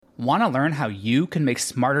Want to learn how you can make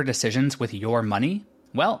smarter decisions with your money?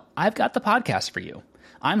 Well, I've got the podcast for you.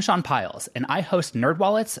 I'm Sean Piles, and I host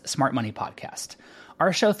NerdWallet's Smart Money Podcast.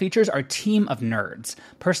 Our show features our team of nerds,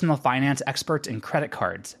 personal finance experts in credit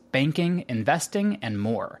cards, banking, investing, and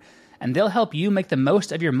more. And they'll help you make the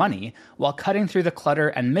most of your money while cutting through the clutter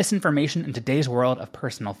and misinformation in today's world of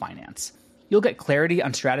personal finance. You'll get clarity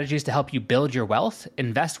on strategies to help you build your wealth,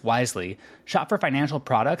 invest wisely, shop for financial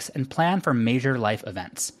products, and plan for major life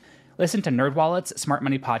events. Listen to NerdWallet's Smart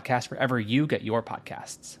Money Podcast wherever you get your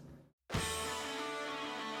podcasts.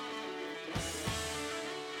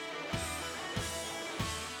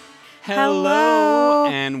 Hello,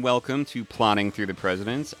 and welcome to Plotting Through the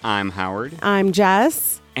Presidents. I'm Howard. I'm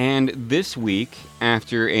Jess. And this week,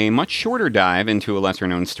 after a much shorter dive into a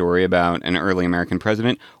lesser-known story about an early American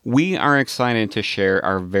president, we are excited to share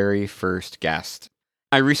our very first guest.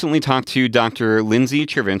 I recently talked to Dr. Lindsay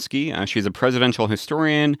Chervinsky. She's a presidential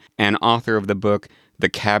historian and author of the book, The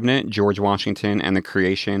Cabinet, George Washington and the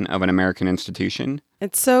Creation of an American Institution.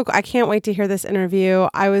 I can't wait to hear this interview.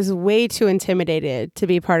 I was way too intimidated to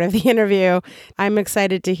be part of the interview. I'm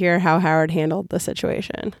excited to hear how Howard handled the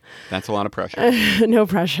situation. That's a lot of pressure. No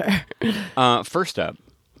pressure. First up,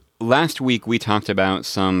 last week we talked about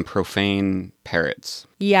some profane parrots.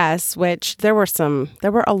 Yes, which there were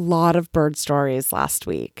a lot of bird stories last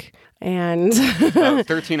week. And about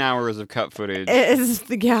 13 hours of cut footage.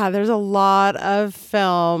 There's a lot of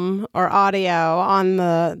film or audio on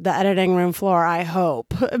the editing room floor, I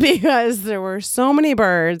hope, because there were so many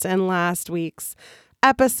birds in last week's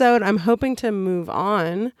episode. I'm hoping to move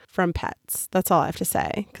on from pets. That's all I have to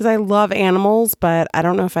say, because I love animals, but I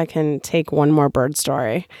don't know if I can take one more bird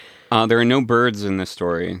story. There are no birds in this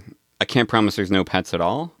story. I can't promise there's no pets at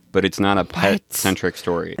all. But it's not a pet-centric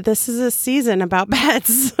story. This is a season about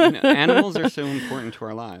pets. Animals are so important to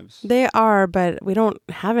our lives. They are, but we don't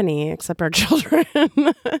have any except our children.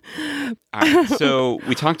 All right, so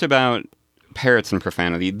we talked about parrots and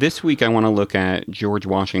profanity. This week, I want to look at George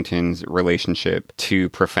Washington's relationship to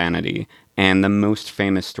profanity and the most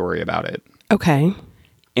famous story about it. Okay.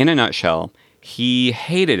 In a nutshell, he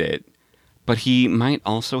hated it, but he might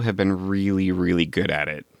also have been really, really good at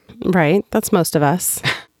it. Right. That's most of us.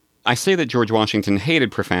 I say that George Washington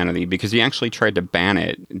hated profanity because he actually tried to ban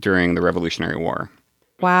it during the Revolutionary War.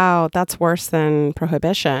 Wow, that's worse than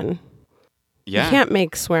prohibition. Yeah. You can't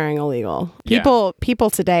make swearing illegal.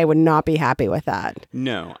 People today would not be happy with that.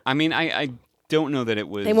 No. I mean, I don't know that it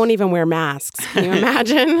was... They won't even wear masks. Can you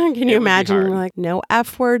imagine? Can you imagine, like, no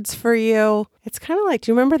F words for you? It's kind of like,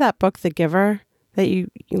 do you remember that book, The Giver, that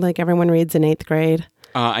you like everyone reads in 8th grade?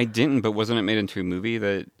 I didn't, but wasn't it made into a movie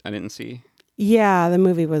that I didn't see? Yeah, the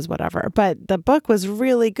movie was whatever. But the book was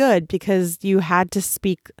really good because you had to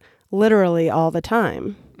speak literally all the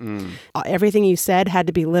time. Everything you said had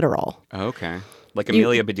to be literal. Okay. Like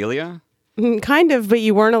Amelia Bedelia? Kind of, but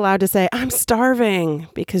you weren't allowed to say, I'm starving,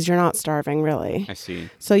 because you're not starving, really. I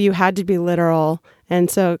see. So you had to be literal.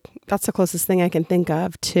 And so that's the closest thing I can think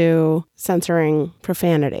of to censoring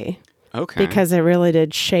profanity. Okay. Because it really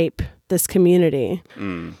did shape this community.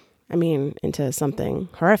 I mean, into something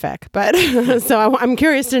horrific. But so I'm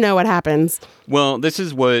curious to know what happens. Well, this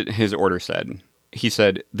is what his order said. He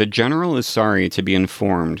said, "The general is sorry to be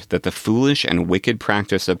informed that the foolish and wicked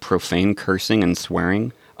practice of profane cursing and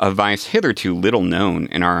swearing, a vice hitherto little known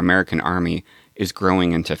in our American army, is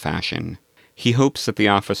growing into fashion. He hopes that the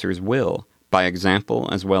officers will, by example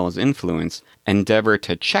as well as influence, endeavor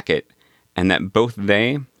to check it, and that both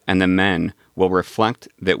they and the men will reflect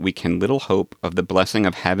that we can little hope of the blessing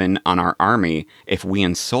of heaven on our army if we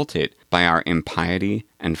insult it by our impiety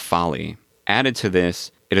and folly. Added to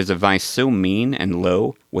this, it is a vice so mean and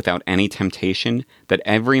low, without any temptation, that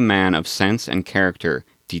every man of sense and character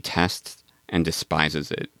detests and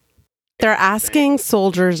despises it." They're asking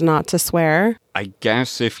soldiers not to swear. I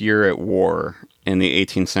guess if you're at war in the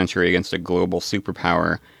 18th century against a global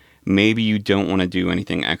superpower, maybe you don't want to do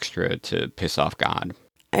anything extra to piss off God.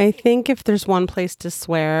 I think if there's one place to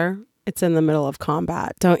swear, it's in the middle of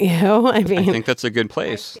combat, don't you? I think that's a good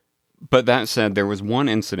place. But that said, there was one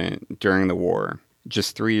incident during the war,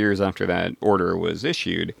 just 3 years after that order was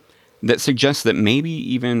issued, that suggests that maybe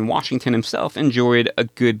even Washington himself enjoyed a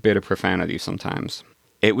good bit of profanity sometimes.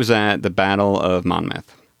 It was at the Battle of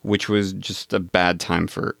Monmouth, which was just a bad time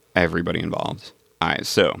for everybody involved. All right,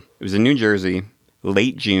 so it was in New Jersey,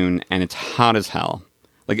 late June, and it's hot as hell.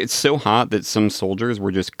 Like, it's so hot that some soldiers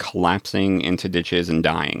were just collapsing into ditches and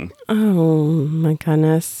dying. Oh, my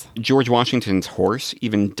goodness. George Washington's horse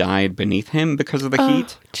even died beneath him because of the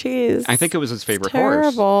heat. Jeez. I think it was his favorite horse.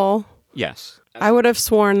 Terrible. Yes. I would have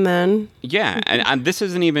sworn then. Yeah, and this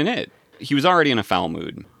isn't even it. He was already in a foul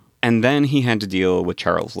mood. And then he had to deal with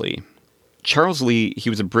Charles Lee. Charles Lee, he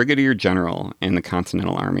was a brigadier general in the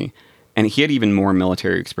Continental Army, and he had even more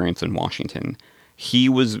military experience than Washington. He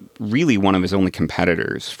was really one of his only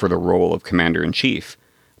competitors for the role of commander-in-chief,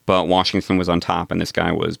 but Washington was on top and this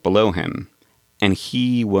guy was below him. And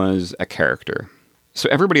he was a character. So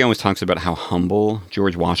everybody always talks about how humble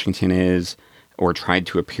George Washington is, or tried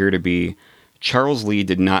to appear to be. Charles Lee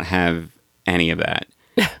did not have any of that.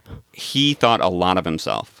 He thought a lot of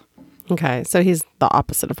himself. Okay, so he's the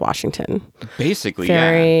opposite of Washington. Basically,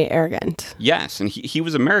 Very arrogant. Yes, and he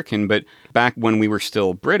was American, but back when we were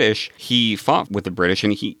still British, he fought with the British,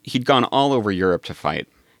 and he'd gone all over Europe to fight.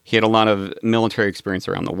 He had a lot of military experience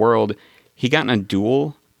around the world. He got in a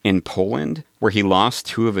duel in Poland where he lost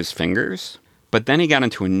 2 of his fingers, but then he got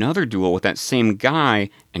into another duel with that same guy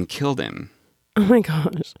and killed him. Oh my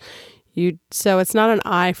gosh. So it's not an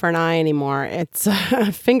eye for an eye anymore. It's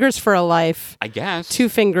fingers for a life. I guess. 2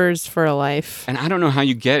 fingers for a life. And I don't know how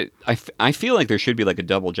you get... I feel like there should be like a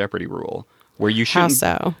double jeopardy rule where you shouldn't...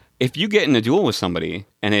 How so? If you get in a duel with somebody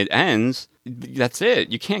and it ends, that's it.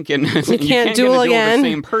 You can't get in a duel again. with the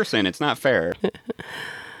same person. It's not fair.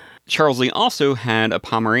 Charles Lee also had a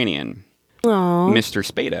Pomeranian, Mr.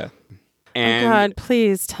 Spada. And oh God,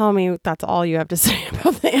 please tell me that's all you have to say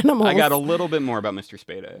about the animals. I got a little bit more about Mr.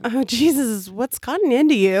 Spada. Oh, Jesus, what's gotten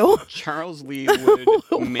into you? Charles Lee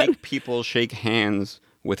would make people shake hands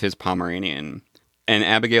with his Pomeranian. And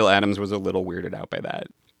Abigail Adams was a little weirded out by that.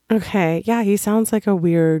 Okay, yeah, he sounds like a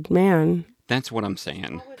weird man. That's what I'm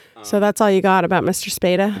saying. So that's all you got about Mr.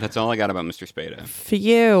 Spada? That's all I got about Mr. Spada. For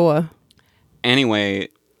you. Anyway,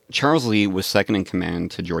 Charles Lee was second in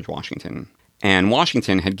command to George Washington. And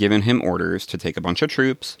Washington had given him orders to take a bunch of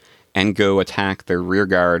troops and go attack the rear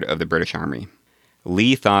guard of the British Army.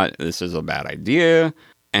 Lee thought this is a bad idea,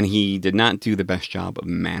 and he did not do the best job of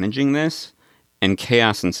managing this, and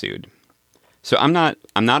chaos ensued. So I'm not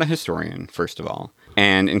a historian, first of all.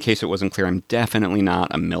 And in case it wasn't clear, I'm definitely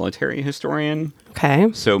not a military historian.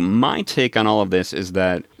 Okay. So my take on all of this is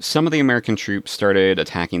that some of the American troops started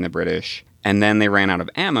attacking the British, and then they ran out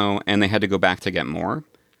of ammo, and they had to go back to get more.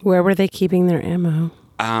 Where were they keeping their ammo?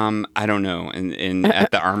 I don't know. At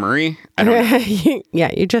the armory? I don't know.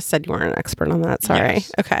 Yeah, you just said you weren't an expert on that. Sorry.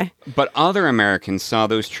 Yes. Okay. But other Americans saw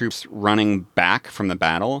those troops running back from the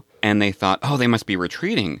battle, and they thought, oh, they must be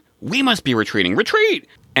retreating. We must be retreating. Retreat!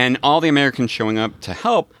 And all the Americans showing up to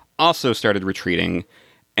help also started retreating.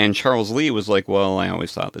 And Charles Lee was like, well, I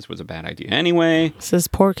always thought this was a bad idea anyway. This is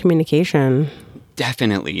poor communication.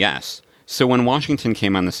 Definitely, yes. So when Washington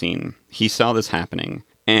came on the scene, he saw this happening.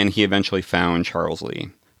 And he eventually found Charles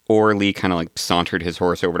Lee. Or Lee kind of like sauntered his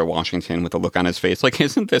horse over to Washington with a look on his face like,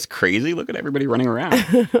 isn't this crazy? Look at everybody running around.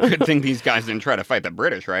 Good thing these guys didn't try to fight the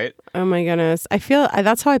British, right? Oh my goodness. I feel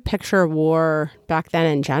that's how I picture war back then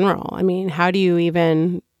in general. I mean, how do you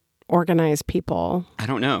even organize people? I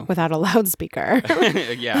don't know. Without a loudspeaker.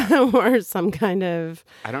 Yeah. Or some kind of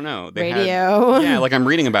I don't know. Radio. Yeah, like I'm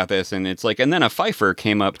reading about this and it's like, and then a fifer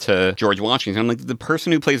came up to George Washington. I'm like, the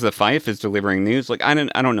person who plays the fife is delivering news. Like, I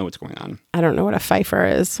don't know what's going on. I don't know what a fifer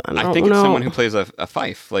is. I think it's someone who plays a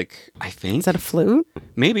fife. Like, I think. Is that a flute?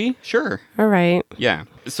 Maybe. Sure. All right. Yeah.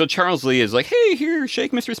 So Charles Lee is like, hey, here,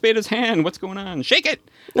 shake Mr. Spada's hand. What's going on? Shake it.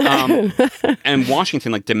 And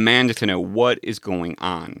Washington like demanded to know what is going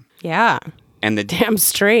on. Yeah. And damn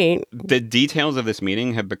straight. The details of this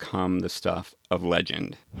meeting have become the stuff of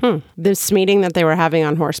legend. This meeting that they were having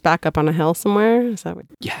on horseback up on a hill somewhere? Is that what?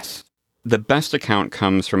 Yes. The best account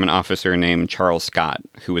comes from an officer named Charles Scott,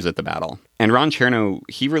 who was at the battle. And Ron Chernow,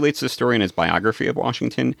 he relates this story in his biography of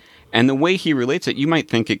Washington. And the way he relates it, you might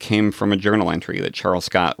think it came from a journal entry that Charles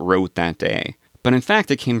Scott wrote that day. But in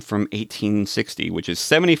fact, it came from 1860, which is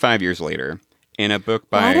 75 years later. In a book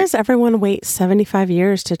by... Why does everyone wait 75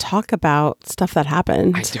 years to talk about stuff that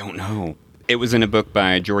happened? I don't know. It was in a book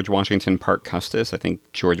by George Washington Parke Custis, I think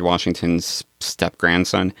George Washington's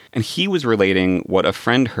step-grandson. And he was relating what a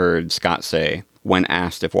friend heard Scott say when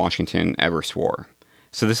asked if Washington ever swore.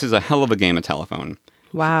 So this is a hell of a game of telephone.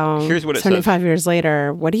 Wow. Here's what it 75 years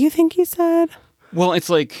later. What do you think he said? Well, it's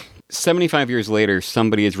like... 75 years later,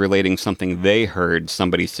 somebody is relating something they heard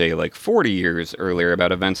somebody say like 40 years earlier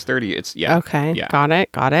about events 30. It's, yeah. Okay, yeah. Got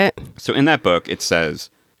it. So in that book, it says,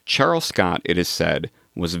 Charles Scott, it is said,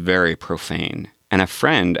 was very profane. And a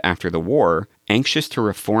friend after the war, anxious to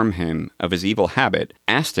reform him of his evil habit,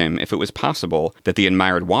 asked him if it was possible that the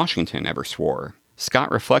admired Washington ever swore. Scott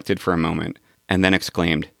reflected for a moment and then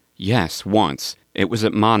exclaimed, yes, once. It was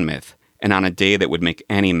at Monmouth, and on a day that would make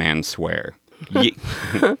any man swear.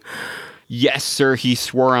 Yes, sir, he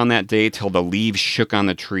swore on that day till the leaves shook on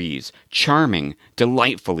the trees. Charming,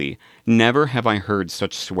 delightfully. Never have I heard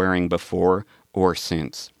such swearing before or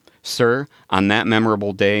since. Sir, on that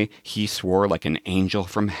memorable day, he swore like an angel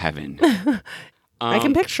from heaven. I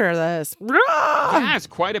can picture this. Yeah, it's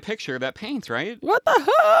quite a picture that paints, right? What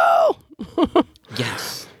the hell?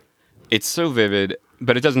 Yes. It's so vivid,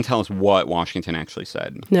 but it doesn't tell us what Washington actually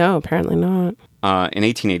said. No, apparently not. In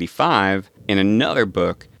 1885, in another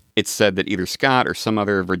book, it said that either Scott or some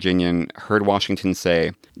other Virginian heard Washington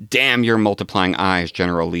say, "Damn your multiplying eyes,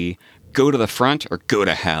 General Lee. Go to the front or go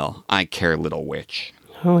to hell. I care little which."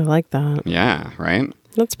 Oh, I like that. Yeah, right?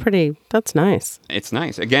 That's nice. It's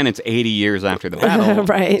nice. Again, it's 80 years after the battle.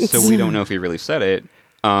 Right. So we don't know if he really said it.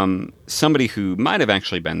 Somebody who might have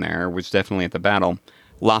actually been there was definitely at the battle.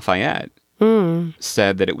 Lafayette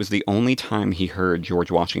said that it was the only time he heard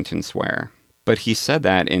George Washington swear. But he said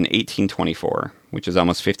that in 1824, which is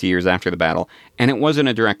almost 50 years after the battle. And it wasn't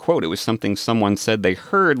a direct quote. It was something someone said they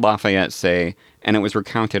heard Lafayette say, and it was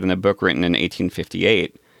recounted in a book written in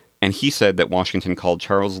 1858. And he said that Washington called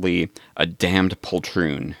Charles Lee a damned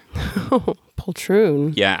poltroon.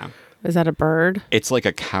 Poltroon? Yeah. Is that a bird? It's like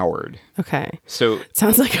a coward. Okay. So it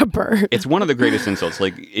sounds like a bird. It's one of the greatest insults.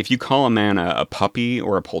 Like, if you call a man a puppy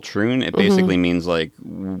or a poltroon, it basically means, like,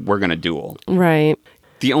 we're going to duel. Right.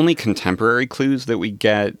 The only contemporary clues that we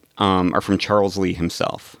get are from Charles Lee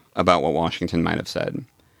himself about what Washington might have said.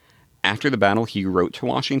 After the battle, he wrote to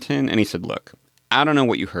Washington, and he said, "Look, I don't know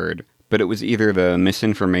what you heard, but it was either the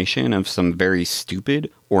misinformation of some very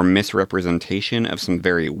stupid or misrepresentation of some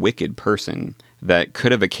very wicked person that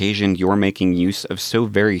could have occasioned your making use of so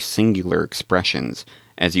very singular expressions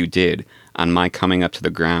as you did on my coming up to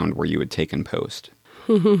the ground where you had taken post."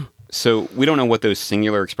 So we don't know what those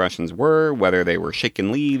singular expressions were, whether they were shaken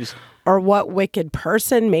leaves. Or what wicked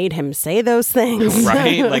person made him say those things.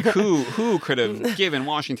 Right? Like, who could have given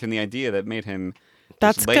Washington the idea that made him...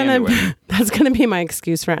 That's gonna be my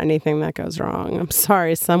excuse for anything that goes wrong. I'm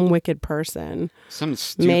sorry, some wicked person. Some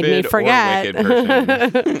stupid made me forget. or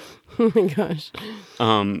wicked person. Oh my gosh.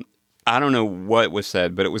 I don't know what was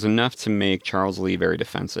said, but it was enough to make Charles Lee very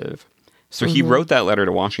defensive. So he wrote that letter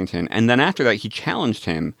to Washington, and then after that he challenged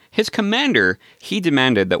him. His commander, he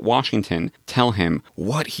demanded that Washington tell him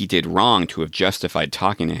what he did wrong to have justified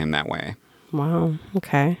talking to him that way. Wow,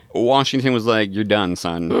 okay. Washington was like, "You're done,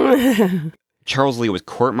 son." Charles Lee was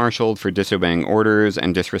court-martialed for disobeying orders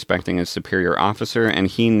and disrespecting his superior officer, and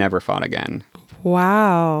he never fought again.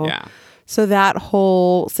 Wow. Yeah. So that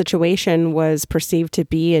whole situation was perceived to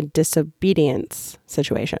be a disobedience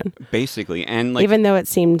situation. Basically. And like, even though it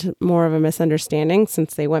seemed more of a misunderstanding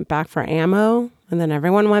since they went back for ammo and then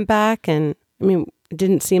everyone went back. And I mean, it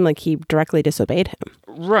didn't seem like he directly disobeyed him.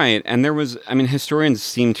 Right. And there was, I mean, historians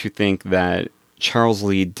seem to think that Charles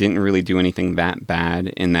Lee didn't really do anything that bad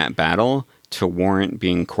in that battle to warrant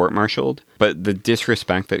being court-martialed. But the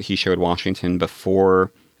disrespect that he showed Washington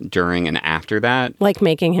before, during, and after that... Like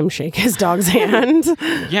making him shake his dog's hand.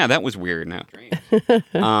 Yeah, that was weird. No,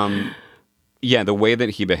 yeah, the way that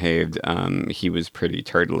he behaved, he was pretty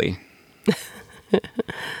turtly.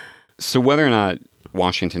 So whether or not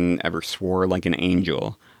Washington ever swore like an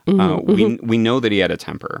angel, we know that he had a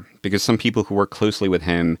temper, because some people who worked closely with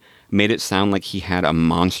him made it sound like he had a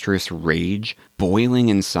monstrous rage boiling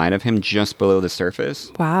inside of him just below the surface.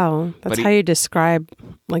 Wow. That's how you describe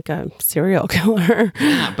like a serial killer.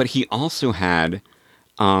 Yeah, but he also had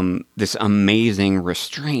this amazing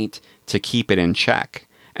restraint to keep it in check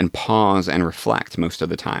and pause and reflect most of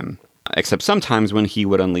the time, except sometimes when he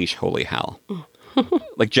would unleash holy hell.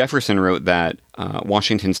 Like Jefferson wrote that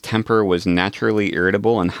Washington's temper was naturally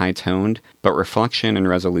irritable and high-toned, but reflection and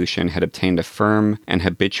resolution had obtained a firm and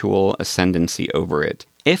habitual ascendancy over it.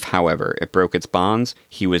 If, however, it broke its bonds,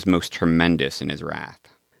 he was most tremendous in his wrath.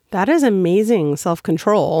 That is amazing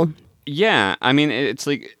self-control. Yeah, I mean, it's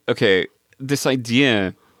like, okay, this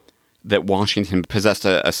idea that Washington possessed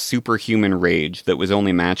a superhuman rage that was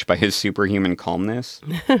only matched by his superhuman calmness,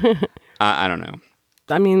 I don't know.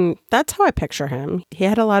 I mean, that's how I picture him. He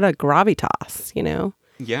had a lot of gravitas, you know?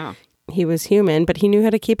 Yeah. He was human, but he knew how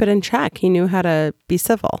to keep it in check. He knew how to be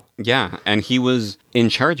civil. Yeah, and he was in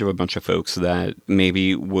charge of a bunch of folks that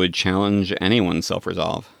maybe would challenge anyone's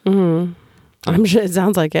self-resolve. Mm-hmm. I'm sure it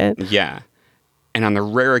sounds like it. Yeah. And on the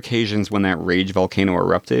rare occasions when that rage volcano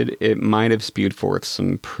erupted, it might have spewed forth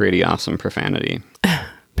some pretty awesome profanity.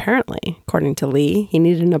 Apparently, according to Lee, he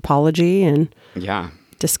needed an apology and... Yeah.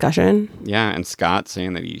 Discussion. Yeah, and Scott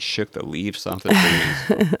saying that he shook the leaves off the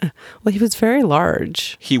trees. Well, he was very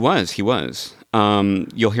large. He was.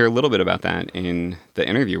 You'll hear a little bit about that in the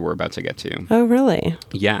interview we're about to get to. Oh, really?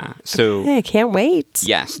 Yeah. So, hey, I can't wait.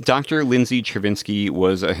 Yes. Dr. Lindsay Chervinsky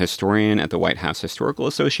was a historian at the White House Historical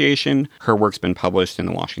Association. Her work's been published in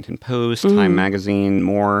the Washington Post, Time Magazine,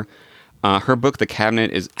 more. Her book, The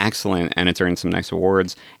Cabinet, is excellent, and it's earned some nice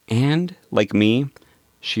awards. And, like me,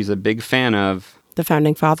 she's a big fan of... The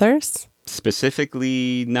Founding Fathers?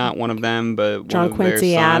 Specifically, not one of them, but John one of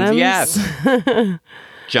Quincy their sons. Adams? Yes.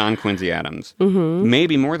 John Quincy Adams.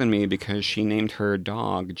 Maybe more than me because she named her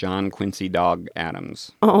dog John Quincy Dog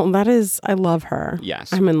Adams. Oh, I love her.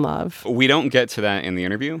 Yes. I'm in love. We don't get to that in the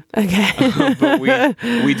interview. Okay. But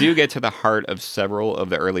we do get to the heart of several of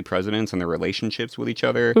the early presidents and their relationships with each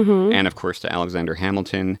other. And, of course, to Alexander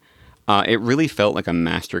Hamilton. It really felt like a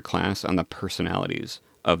masterclass on the personalities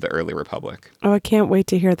of the early republic. Oh, I can't wait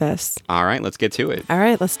to hear this. All right, let's get to it. All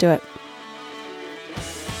right, let's do it.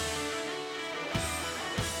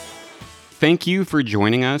 Thank you for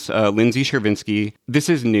joining us, Lindsay Chervinsky. This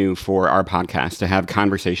is new for our podcast to have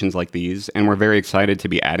conversations like these, and we're very excited to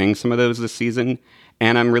be adding some of those this season.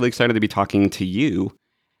 And I'm really excited to be talking to you.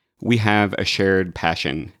 We have a shared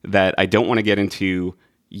passion that I don't want to get into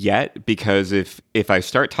yet, because if I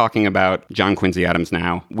start talking about John Quincy Adams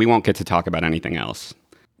now, we won't get to talk about anything else.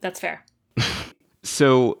 That's fair.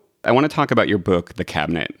 So I want to talk about your book, The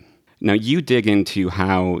Cabinet. Now, you dig into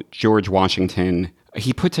how George Washington...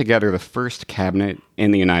 he put together the first cabinet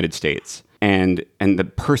in the United States and the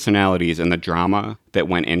personalities and the drama that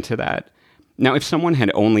went into that. Now, if someone had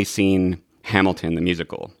only seen Hamilton, the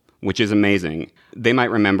musical, which is amazing, they might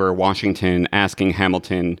remember Washington asking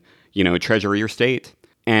Hamilton, treasure your state.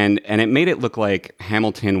 And it made it look like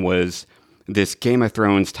Hamilton was this Game of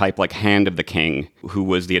Thrones type, like Hand of the King, who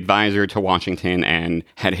was the advisor to Washington and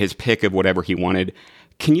had his pick of whatever he wanted.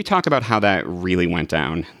 Can you talk about how that really went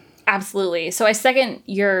down? Absolutely. So I second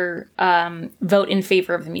your vote in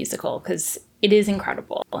favor of the musical because it is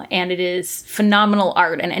incredible and it is phenomenal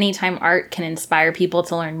art. And anytime art can inspire people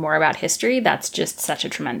to learn more about history, that's just such a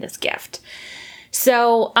tremendous gift.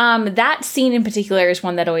 So that scene in particular is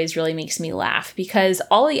one that always really makes me laugh because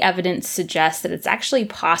all the evidence suggests that it's actually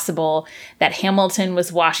possible that Hamilton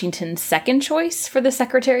was Washington's second choice for the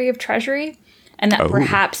Secretary of Treasury and that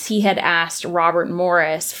perhaps he had asked Robert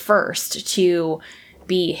Morris first to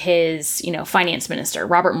be his, finance minister.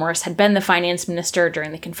 Robert Morris had been the finance minister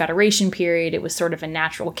during the Confederation period. It was sort of a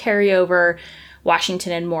natural carryover.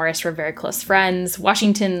 Washington and Morris were very close friends.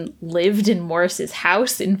 Washington lived in Morris's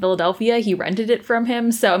house in Philadelphia. He rented it from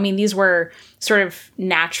him. So, these were sort of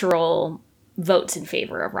natural votes in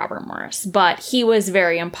favor of Robert Morris. But he was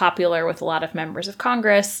very unpopular with a lot of members of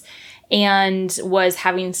Congress and was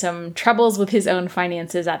having some troubles with his own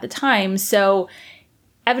finances at the time. So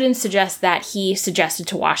evidence suggests that he suggested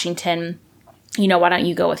to Washington, why don't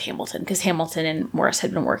you go with Hamilton? Because Hamilton and Morris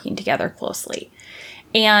had been working together closely.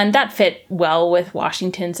 And that fit well with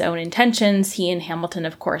Washington's own intentions. He and Hamilton,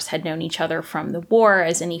 of course, had known each other from the war,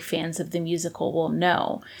 as any fans of the musical will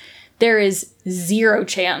know. There is zero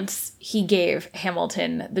chance he gave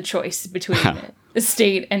Hamilton the choice between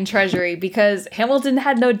state and treasury because Hamilton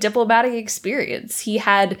had no diplomatic experience. He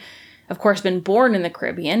had, of course, been born in the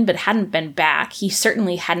Caribbean, but hadn't been back. He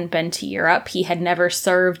certainly hadn't been to Europe. He had never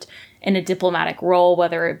served in a diplomatic role,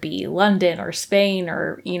 whether it be London or Spain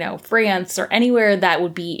or, France or anywhere that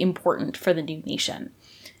would be important for the new nation.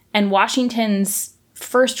 And Washington's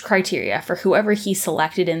first criteria for whoever he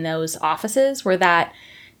selected in those offices were that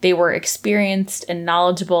they were experienced and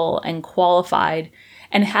knowledgeable and qualified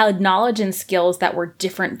and had knowledge and skills that were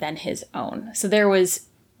different than his own. So there was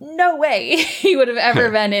no way he would have ever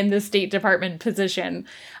been in the State Department position.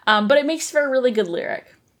 But it makes for a really good lyric.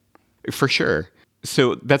 For sure.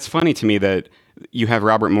 So that's funny to me that you have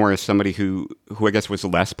Robert Morris, somebody who I guess was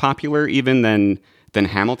less popular even than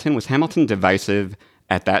Hamilton. Was Hamilton divisive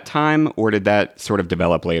at that time, or did that sort of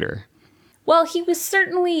develop later? Well, he was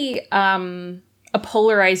certainly a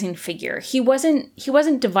polarizing figure. He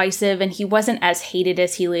wasn't divisive, and he wasn't as hated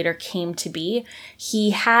as he later came to be.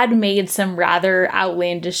 He had made some rather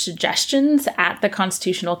outlandish suggestions at the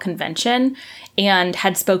Constitutional Convention and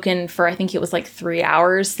had spoken for, I think it was like 3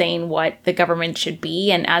 hours, saying what the government should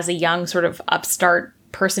be. And as a young sort of upstart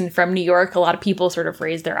person from New York, a lot of people sort of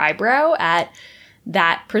raised their eyebrow at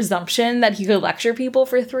that presumption that he could lecture people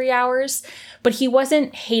for 3 hours. But he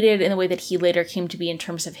wasn't hated in the way that he later came to be in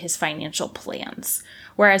terms of his financial plans.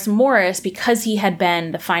 Whereas Morris, because he had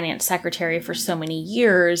been the finance secretary for so many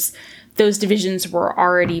years, those divisions were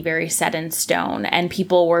already very set in stone, and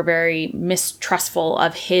people were very mistrustful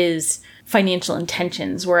of his financial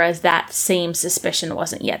intentions, whereas that same suspicion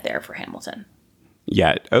wasn't yet there for Hamilton.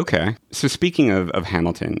 yet. Okay. So speaking of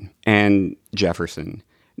Hamilton and Jefferson,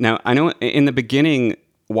 now I know in the beginning,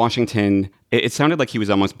 Washington, it sounded like he was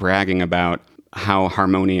almost bragging about how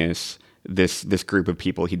harmonious this group of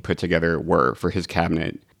people he'd put together were for his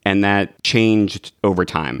cabinet. And that changed over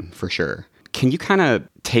time, for sure. Can you kind of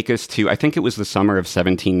take us to, I think it was the summer of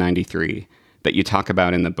 1793 that you talk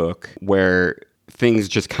about in the book, where things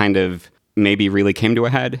just kind of maybe really came to a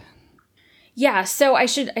head? Yeah, so I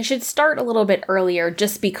should start a little bit earlier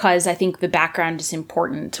just because I think the background is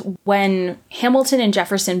important. When Hamilton and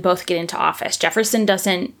Jefferson both get into office, Jefferson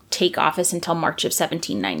doesn't take office until March of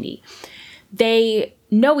 1790. They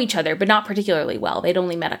know each other, but not particularly well. They'd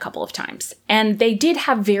only met a couple of times. And they did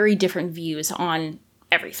have very different views on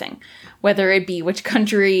everything, whether it be which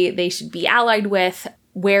country they should be allied with,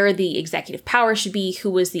 where the executive power should be, who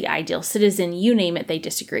was the ideal citizen, you name it, they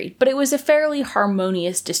disagreed. But it was a fairly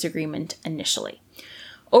harmonious disagreement initially.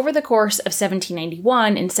 Over the course of 1791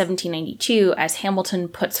 and 1792, as Hamilton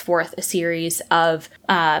puts forth a series of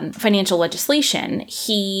financial legislation,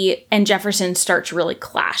 he and Jefferson start to really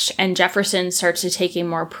clash, and Jefferson starts to take a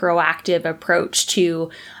more proactive approach to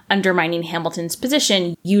undermining Hamilton's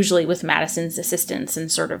position, usually with Madison's assistance and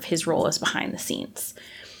sort of his role as behind the scenes.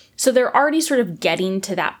 So they're already sort of getting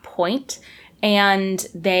to that point, and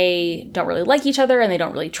they don't really like each other and they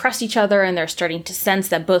don't really trust each other, and they're starting to sense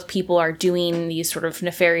that both people are doing these sort of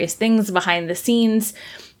nefarious things behind the scenes.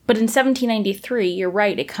 But in 1793, you're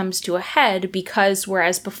right, it comes to a head because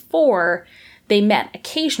whereas before they met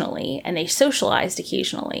occasionally and they socialized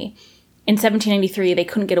occasionally, in 1793 they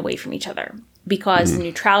couldn't get away from each other because the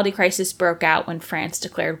neutrality crisis broke out when France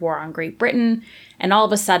declared war on Great Britain, and all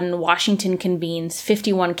of a sudden Washington convenes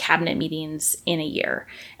 51 cabinet meetings in a year.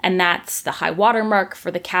 And that's the high watermark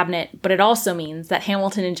for the cabinet, but it also means that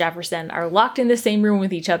Hamilton and Jefferson are locked in the same room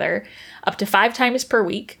with each other up to 5 times per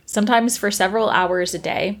week, sometimes for several hours a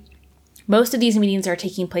day. Most of these meetings are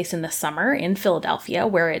taking place in the summer in Philadelphia,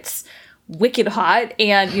 where it's wicked hot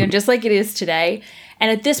and, just like it is today. And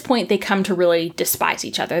at this point, they come to really despise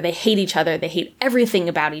each other. They hate each other. They hate everything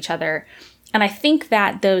about each other. And I think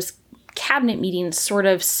that those cabinet meetings sort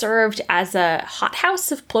of served as a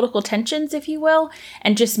hothouse of political tensions, if you will,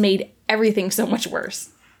 and just made everything so much worse.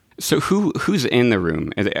 So who's in the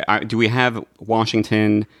room? Do we have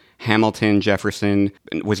Washington, Hamilton, Jefferson?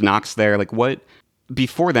 Was Knox there? Like what?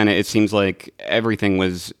 Before then, it seems like everything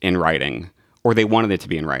was in writing, or they wanted it to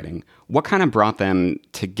be in writing. What kind of brought them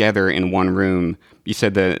together in one room? You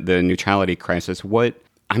said the neutrality crisis.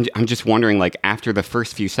 I'm just wondering, like, after the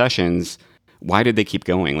first few sessions, why did they keep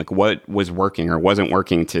going? Like, what was working or wasn't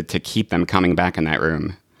working to keep them coming back in that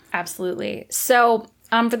room? Absolutely. So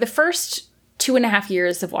for the first 2.5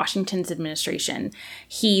 years of Washington's administration,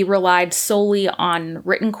 he relied solely on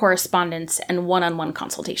written correspondence and one-on-one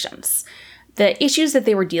consultations. The issues that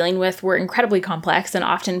they were dealing with were incredibly complex and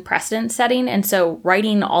often precedent-setting, and so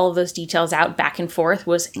writing all of those details out back and forth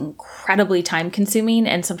was incredibly time-consuming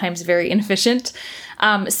and sometimes very inefficient.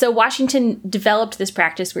 So Washington developed this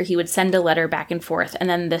practice where he would send a letter back and forth, and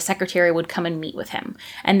then the secretary would come and meet with him,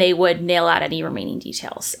 and they would nail out any remaining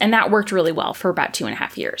details. And that worked really well for about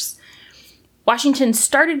 2.5 years. Washington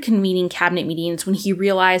started convening cabinet meetings when he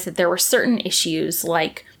realized that there were certain issues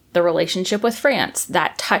like the relationship with France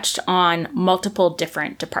that touched on multiple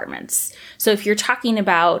different departments. So if you're talking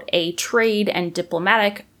about a trade and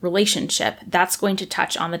diplomatic relationship, that's going to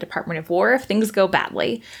touch on the Department of War if things go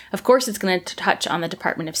badly. Of course, it's going to touch on the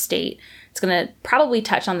Department of State. It's going to probably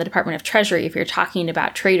touch on the Department of Treasury if you're talking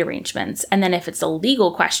about trade arrangements. And then if it's a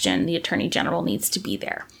legal question, the Attorney General needs to be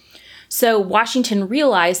there. So Washington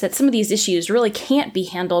realized that some of these issues really can't be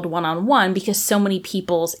handled one-on-one because so many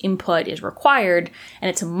people's input is required, and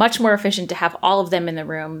it's much more efficient to have all of them in the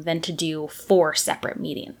room than to do 4 separate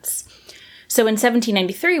meetings. So in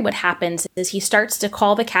 1793, what happens is he starts to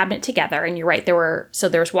call the cabinet together, and you're right, there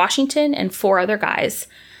was Washington and 4 other guys: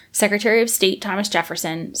 Secretary of State Thomas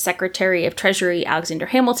Jefferson, Secretary of Treasury Alexander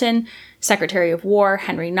Hamilton, Secretary of War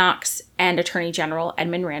Henry Knox, and Attorney General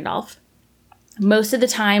Edmund Randolph. Most of the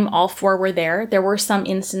time, all 4 were there. There were some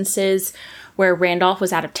instances where Randolph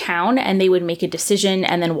was out of town and they would make a decision,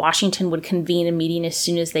 and then Washington would convene a meeting as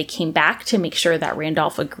soon as they came back to make sure that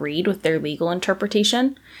Randolph agreed with their legal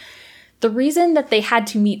interpretation. The reason that they had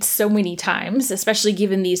to meet so many times, especially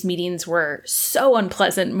given these meetings were so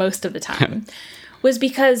unpleasant most of the time, was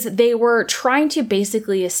because they were trying to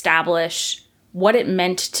basically establish what it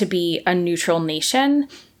meant to be a neutral nation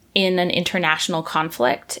in an international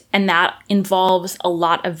conflict, and that involves a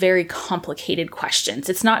lot of very complicated questions.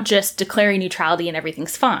 It's not just declaring neutrality and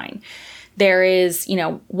everything's fine. There is,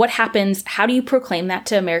 what happens, how do you proclaim that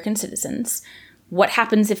to American citizens? what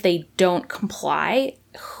happens if they don't comply?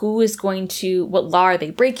 What law are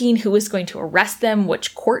they breaking? Who is going to arrest them?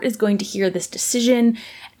 Which court is going to hear this decision?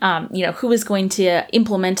 Who is going to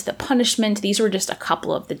implement the punishment? These were just a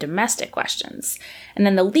couple of the domestic questions. And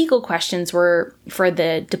then the legal questions were, for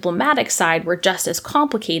the diplomatic side, were just as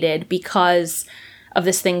complicated because of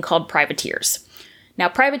this thing called privateers. Now,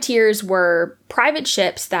 privateers were private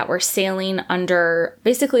ships that were sailing under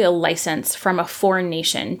basically a license from a foreign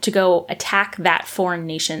nation to go attack that foreign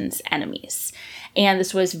nation's enemies. And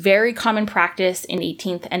this was very common practice in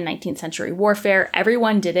 18th and 19th century warfare.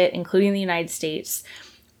 Everyone did it, including the United States.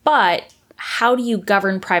 But how do you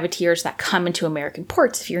govern privateers that come into American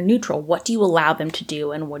ports if you're neutral? What do you allow them to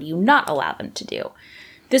do and what do you not allow them to do?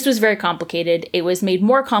 This was very complicated. It was made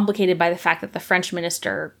more complicated by the fact that the French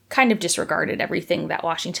minister kind of disregarded everything that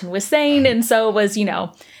Washington was saying, and so was,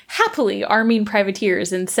 happily arming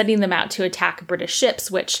privateers and sending them out to attack British ships,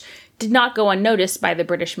 which did not go unnoticed by the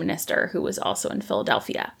British minister, who was also in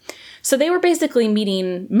Philadelphia. So they were basically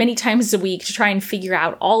meeting many times a week to try and figure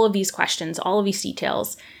out all of these questions, all of these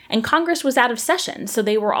details, and Congress was out of session, so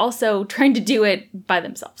they were also trying to do it by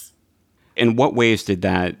themselves. In what ways did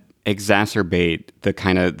that exacerbate the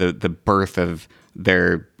kind of the birth of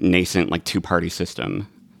their nascent two-party system?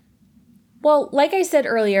 Well, like I said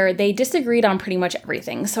earlier, they disagreed on pretty much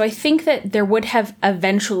everything. So I think that there would have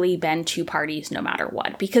eventually been two parties no matter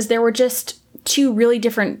what, because there were just two really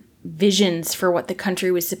different visions for what the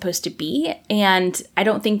country was supposed to be. And I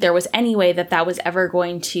don't think there was any way that that was ever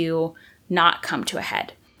going to not come to a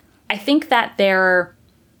head. I think that their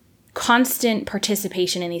constant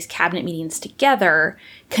participation in these cabinet meetings together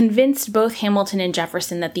convinced both Hamilton and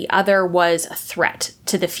Jefferson that the other was a threat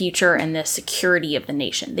to the future and the security of the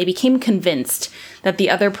nation. They became convinced that the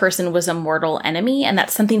other person was a mortal enemy and that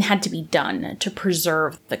something had to be done to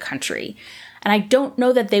preserve the country. And I don't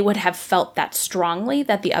know that they would have felt that strongly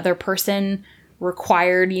that the other person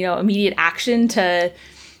required, immediate action to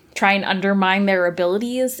try and undermine their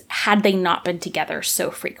abilities had they not been together so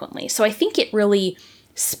frequently. So I think it really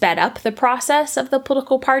sped up the process of the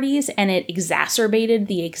political parties, and it exacerbated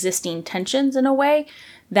the existing tensions in a way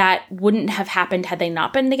that wouldn't have happened had they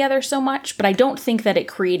not been together so much. But I don't think that it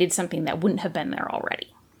created something that wouldn't have been there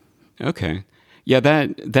already. Okay. Yeah,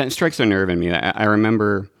 that strikes a nerve in me. I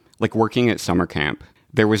remember working at summer camp.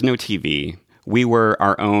 There was no TV. We were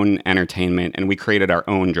our own entertainment, and we created our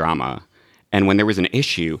own drama. And when there was an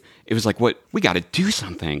issue, it was we got to do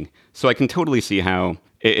something. So I can totally see how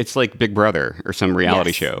it's like Big Brother or some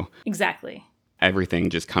reality show. Exactly.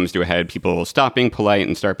 Everything just comes to a head. People stop being polite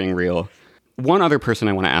and start being real. One other person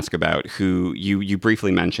I want to ask about, who you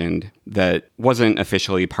briefly mentioned, that wasn't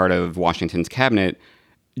officially part of Washington's cabinet,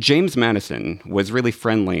 James Madison was really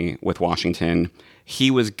friendly with Washington.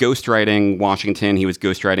 He was ghostwriting Washington. He was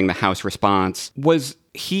ghostwriting the House response. Was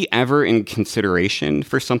he ever in consideration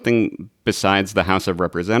for something besides the House of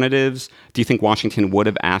Representatives? Do you think Washington would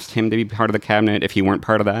have asked him to be part of the cabinet if he weren't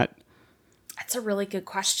part of that? That's a really good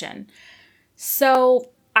question.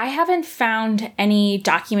 So I haven't found any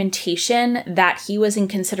documentation that he was in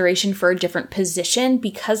consideration for a different position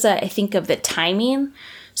because I think of the timing.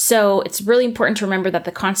 So it's really important to remember that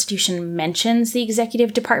the Constitution mentions the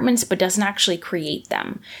executive departments, but doesn't actually create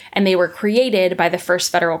them. And they were created by the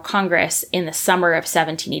first federal Congress in the summer of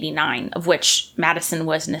 1789, of which Madison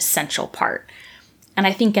was an essential part. And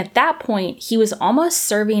I think at that point, he was almost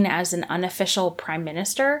serving as an unofficial prime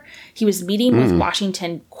minister. He was meeting with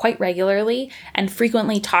Washington quite regularly and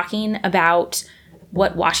frequently talking about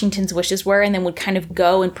what Washington's wishes were, and then would kind of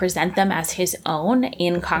go and present them as his own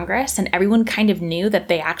in Congress. And everyone kind of knew that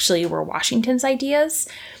they actually were Washington's ideas.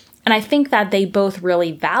 And I think that they both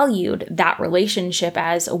really valued that relationship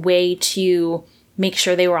as a way to make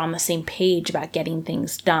sure they were on the same page about getting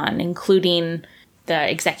things done, including the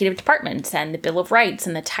executive departments and the Bill of Rights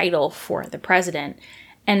and the title for the president.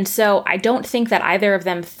 And so I don't think that either of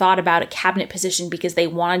them thought about a cabinet position because they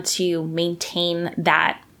wanted to maintain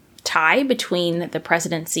that tie between the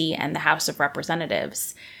presidency and the House of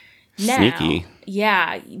Representatives. Now, sneaky.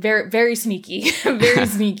 Yeah, very, very sneaky. Very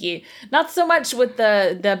sneaky. Not so much with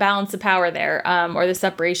the balance of power there, or the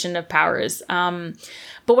separation of powers. But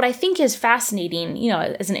what I think is fascinating,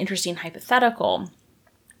 as an interesting hypothetical,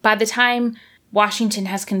 by the time Washington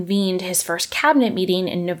has convened his first cabinet meeting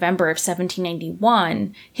in November of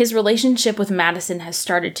 1791, his relationship with Madison has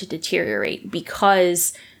started to deteriorate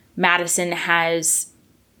because Madison has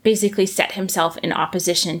basically set himself in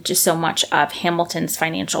opposition to so much of Hamilton's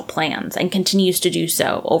financial plans and continues to do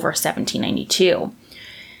so over 1792.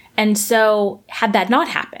 And so had that not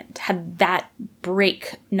happened, had that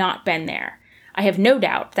break not been there, I have no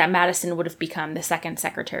doubt that Madison would have become the second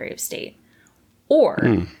Secretary of State.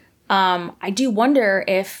 Or I do wonder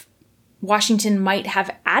if Washington might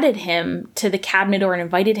have added him to the cabinet or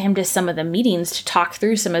invited him to some of the meetings to talk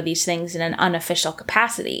through some of these things in an unofficial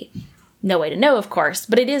capacity. No way to know, of course,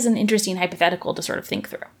 but it is an interesting hypothetical to sort of think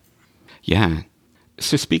through. Yeah.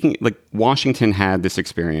 So speaking, Washington had this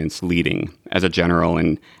experience leading as a general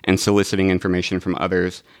and soliciting information from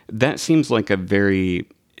others. That seems like a very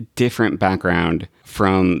different background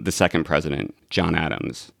from the second president, John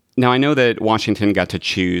Adams. Now, I know that Washington got to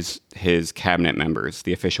choose his cabinet members,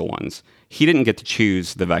 the official ones. He didn't get to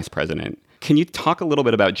choose the vice president. Can you talk a little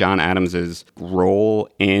bit about John Adams's role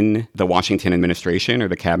in the Washington administration or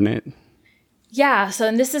the cabinet? Yeah,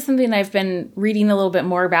 and this is something I've been reading a little bit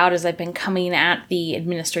more about as I've been coming at the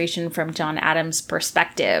administration from John Adams'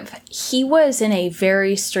 perspective. He was in a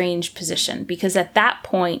very strange position because at that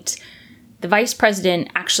point, the vice president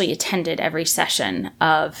actually attended every session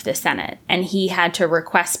of the Senate, and he had to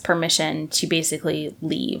request permission to basically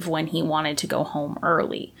leave when he wanted to go home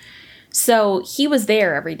early. So he was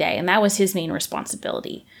there every day, and that was his main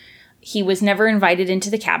responsibility. He was never invited into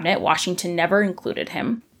the cabinet. Washington never included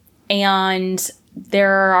him. And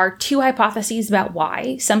there are two hypotheses about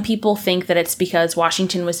why. Some people think that it's because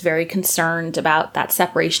Washington was very concerned about that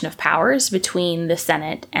separation of powers between the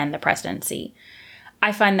Senate and the presidency.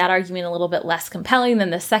 I find that argument a little bit less compelling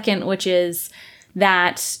than the second, which is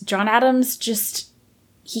that John Adams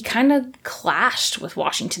he kind of clashed with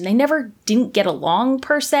Washington. They never didn't get along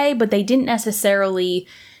per se, but they didn't necessarily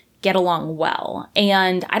get along well.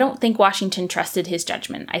 And I don't think Washington trusted his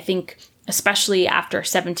judgment. I think especially after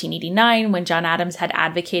 1789, when John Adams had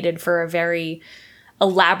advocated for a very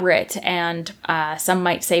elaborate and some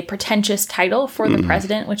might say pretentious title for the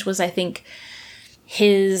president, which was, I think,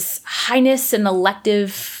 His Highness and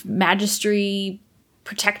Elective Majesty,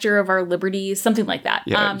 Protector of Our Liberties, something like that.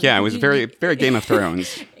 Yeah, it was very Game of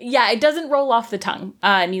Thrones. Yeah, it doesn't roll off the tongue,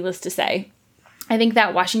 needless to say. I think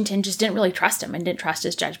that Washington just didn't really trust him and didn't trust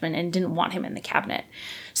his judgment and didn't want him in the cabinet.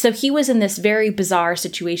 So he was in this very bizarre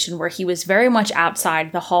situation where he was very much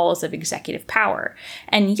outside the halls of executive power.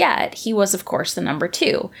 And yet he was, of course, the number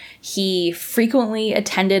two. He frequently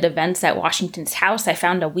attended events at Washington's house. I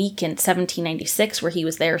found a week in 1796 where he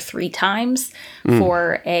was there 3 times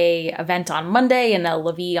for a event on Monday and a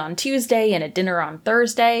levee on Tuesday and a dinner on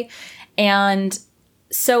Thursday. And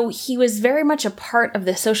so he was very much a part of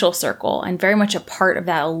the social circle and very much a part of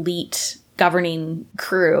that elite governing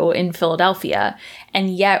crew in Philadelphia,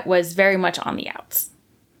 and yet was very much on the outs.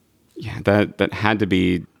 Yeah, that had to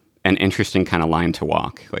be an interesting kind of line to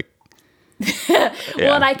walk. Well,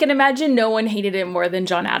 and I can imagine no one hated him more than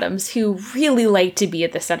John Adams, who really liked to be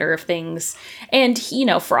at the center of things. And,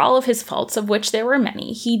 for all of his faults, of which there were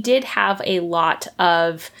many, he did have a lot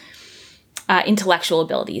of intellectual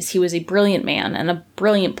abilities. He was a brilliant man and a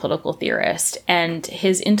brilliant political theorist, and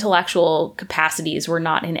his intellectual capacities were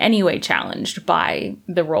not in any way challenged by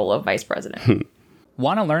the role of vice president.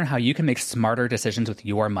 Want to learn how you can make smarter decisions with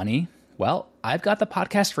your money? Well, I've got the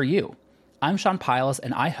podcast for you. I'm Sean Piles,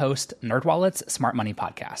 and I host NerdWallet's Smart Money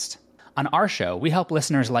Podcast. On our show, we help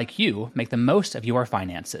listeners like you make the most of your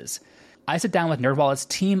finances. I sit down with NerdWallet's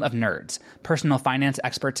team of nerds, personal finance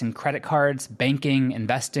experts in credit cards, banking,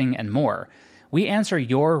 investing, and more. We answer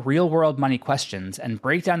your real-world money questions and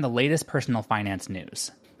break down the latest personal finance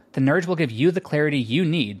news. The nerds will give you the clarity you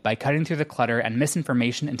need by cutting through the clutter and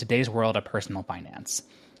misinformation in today's world of personal finance.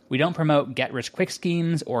 We don't promote get-rich-quick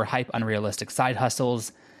schemes or hype unrealistic side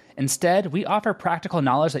hustles. Instead, we offer practical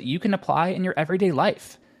knowledge that you can apply in your everyday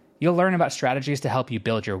life. You'll learn about strategies to help you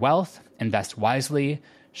build your wealth, invest wisely,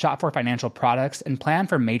 shop for financial products, and plan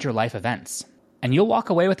for major life events. And you'll walk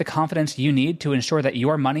away with the confidence you need to ensure that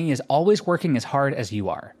your money is always working as hard as you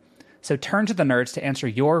are. So turn to the nerds to answer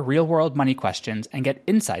your real-world money questions and get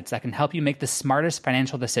insights that can help you make the smartest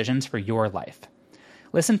financial decisions for your life.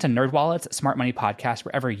 Listen to NerdWallet's Smart Money Podcast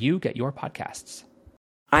wherever you get your podcasts.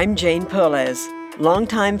 I'm Jane Perlez,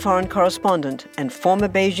 longtime foreign correspondent and former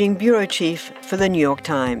Beijing bureau chief for the New York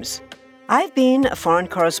Times. I've been a foreign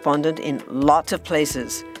correspondent in lots of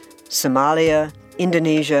places: Somalia,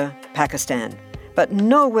 Indonesia, Pakistan, but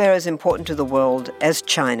nowhere as important to the world as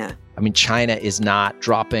China. I mean, China is not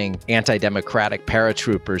dropping anti-democratic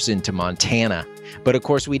paratroopers into Montana. But of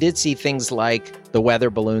course, we did see things like the weather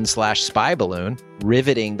balloon/spy balloon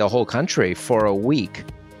riveting the whole country for a week.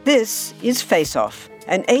 This is Face Off,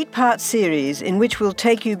 an 8-part series in which we'll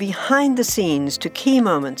take you behind the scenes to key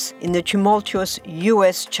moments in the tumultuous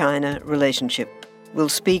U.S.-China relationship. We'll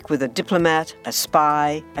speak with a diplomat, a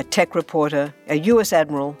spy, a tech reporter, a U.S.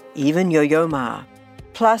 admiral, even Yo-Yo Ma.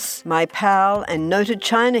 Plus, my pal and noted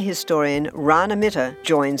China historian Rana Mitter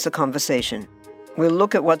joins the conversation. We'll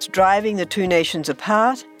look at what's driving the two nations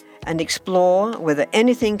apart and explore whether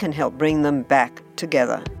anything can help bring them back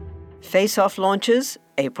together. Face Off launches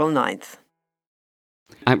April 9th.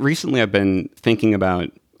 Recently, I've been thinking about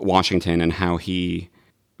Washington and how he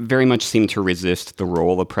very much seemed to resist the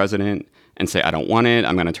role of president and say, I don't want it,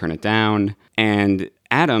 I'm going to turn it down. And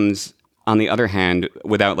Adams, on the other hand,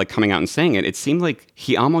 without like coming out and saying it, it seemed like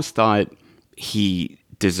he almost thought he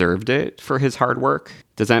deserved it for his hard work.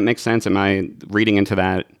 Does that make sense? Am I reading into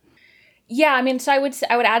that? Yeah, I mean, so I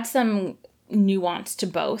would add some nuance to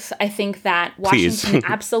both. I think that Washington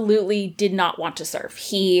absolutely did not want to serve.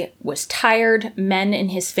 He was tired. Men in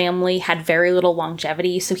his family had very little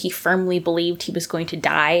longevity, so he firmly believed he was going to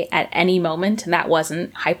die at any moment, and that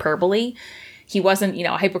wasn't hyperbole. He wasn't,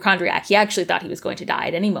 a hypochondriac. He actually thought he was going to die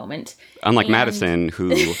at any moment. Unlike Madison,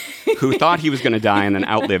 who thought he was going to die and then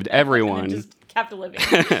outlived everyone. Just kept living.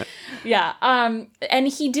 Yeah. And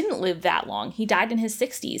he didn't live that long. He died in his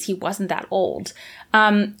 60s. He wasn't that old.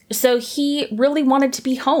 So he really wanted to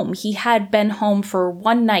be home. He had been home for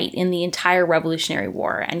one night in the entire Revolutionary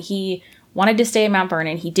War, and he wanted to stay at Mount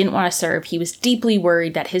Vernon. He didn't want to serve. He was deeply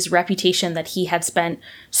worried that his reputation that he had spent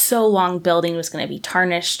so long building was going to be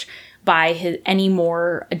tarnished by any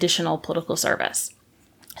more additional political service.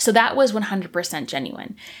 So that was 100%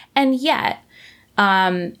 genuine. And yet,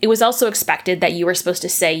 it was also expected that you were supposed to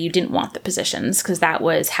say you didn't want the positions, because that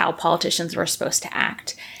was how politicians were supposed to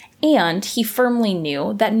act. And he firmly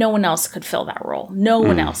knew that no one else could fill that role. No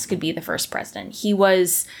one else could be the first president.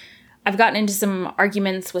 I've gotten into some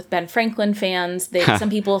arguments with Ben Franklin fans. Some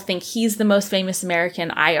people think he's the most famous American.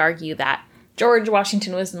 I argue that George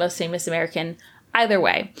Washington was the most famous American. Either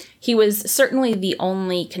way, he was certainly the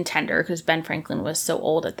only contender, because Ben Franklin was so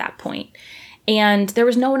old at that point. And there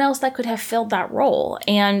was no one else that could have filled that role.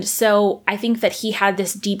 And so I think that he had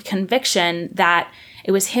this deep conviction that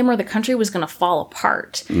it was him or the country was going to fall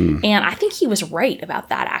apart. And I think he was right about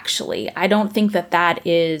that, actually. I don't think that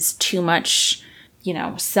is too much,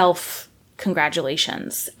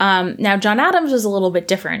 self-congratulations. Now, John Adams was a little bit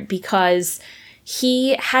different, because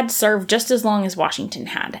he had served just as long as Washington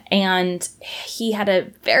had, and he had a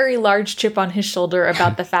very large chip on his shoulder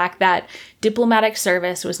about the fact that diplomatic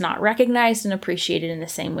service was not recognized and appreciated in the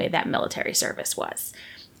same way that military service was.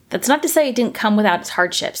 That's not to say it didn't come without its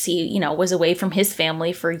hardships. He, was away from his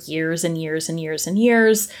family for years and years and years and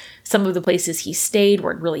years. Some of the places he stayed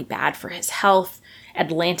were really bad for his health.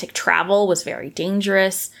 Atlantic travel was very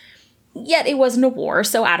dangerous. Yet it wasn't a war,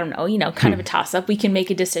 so I don't know, kind of a toss-up. We can make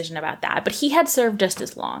a decision about that. But he had served just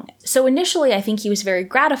as long. So initially, I think he was very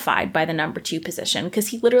gratified by the number 2 position, because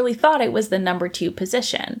he literally thought it was the number 2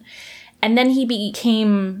 position. And then he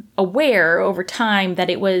became aware over time that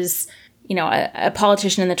it was, a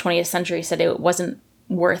politician in the 20th century said it wasn't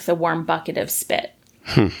worth a warm bucket of spit.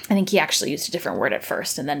 I think he actually used a different word at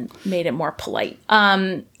first and then made it more polite.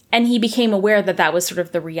 And he became aware that that was sort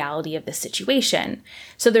of the reality of the situation.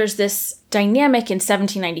 So there's this dynamic in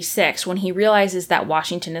 1796 when he realizes that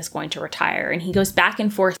Washington is going to retire. And he goes back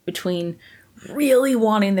and forth between really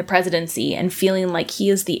wanting the presidency and feeling like he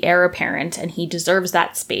is the heir apparent and he deserves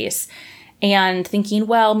that space, and thinking,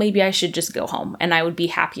 well, maybe I should just go home and I would be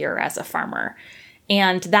happier as a farmer.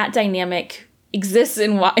 And that dynamic exists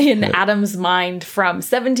in Adams' mind from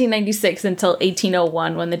 1796 until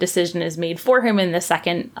 1801, when the decision is made for him in the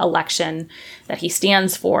second election that he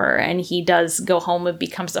stands for, and he does go home and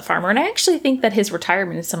becomes a farmer. And I actually think that his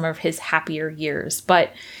retirement is some of his happier years,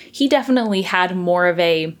 but he definitely had more of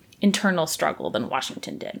a internal struggle than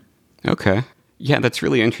Washington did. Okay. Yeah, that's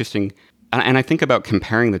really interesting. And I think about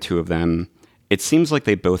comparing the two of them, it seems like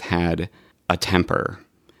they both had a temper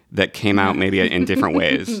that came out maybe in different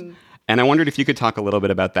ways. And I wondered if you could talk a little bit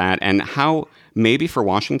about that, and how maybe for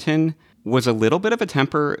Washington was a little bit of a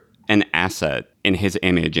temper an asset in his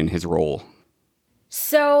image and his role.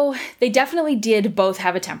 So they definitely did both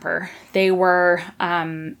have a temper. They were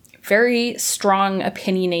very strong,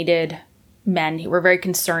 opinionated men who were very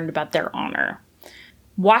concerned about their honor.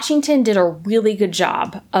 Washington did a really good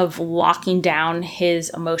job of locking down his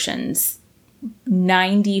emotions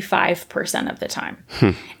 95% of the time.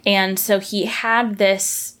 And so he had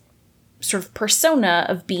this sort of persona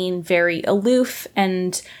of being very aloof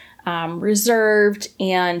and reserved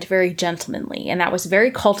and very gentlemanly. And that was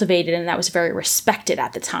very cultivated and that was very respected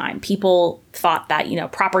at the time. People thought that,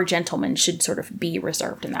 proper gentlemen should sort of be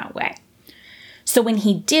reserved in that way. So when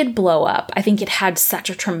he did blow up, I think it had such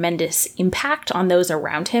a tremendous impact on those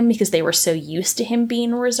around him because they were so used to him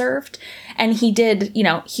being reserved. And he did,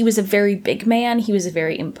 he was a very big man. He was a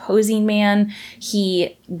very imposing man.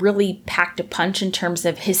 He really packed a punch in terms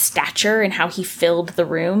of his stature and how he filled the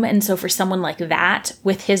room. And so for someone like that,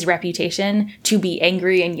 with his reputation, to be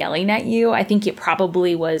angry and yelling at you, I think it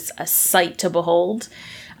probably was a sight to behold.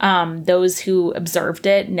 Those who observed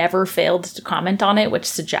it never failed to comment on it, which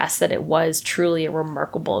suggests that it was truly a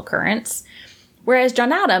remarkable occurrence. Whereas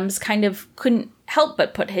John Adams kind of couldn't help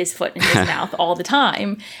but put his foot in his mouth all the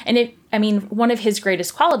time. And one of his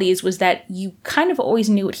greatest qualities was that you kind of always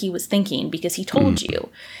knew what he was thinking because he told you.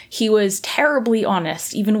 He was terribly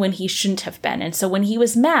honest, even when he shouldn't have been. And so when he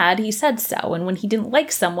was mad, he said so. And when he didn't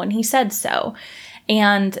like someone, he said so.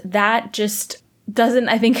 And that just doesn't,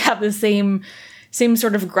 I think, have the same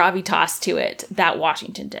sort of gravitas to it that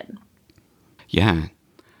Washington did. Yeah.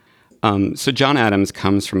 So John Adams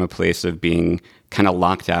comes from a place of being kind of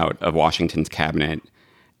locked out of Washington's cabinet.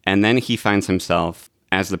 And then he finds himself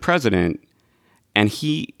as the president, and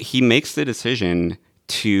he makes the decision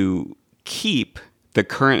to keep the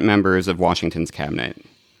current members of Washington's cabinet.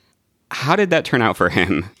 How did that turn out for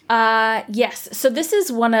him? Yes. So this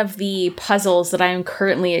is one of the puzzles that I'm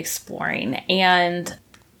currently exploring. And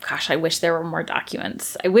gosh, I wish there were more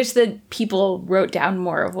documents. I wish that people wrote down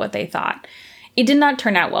more of what they thought. It did not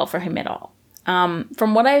turn out well for him at all.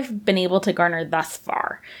 From what I've been able to garner thus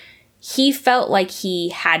far, he felt like he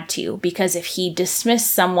had to, because if he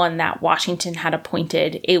dismissed someone that Washington had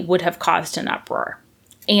appointed, it would have caused an uproar.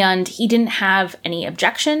 And he didn't have any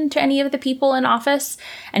objection to any of the people in office,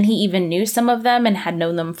 and he even knew some of them and had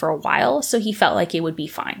known them for a while, so he felt like it would be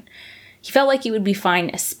fine. He felt like it would be fine,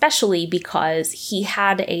 especially because he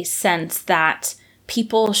had a sense that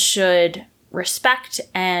people should respect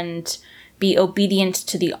and be obedient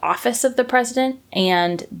to the office of the president,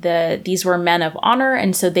 and these were men of honor,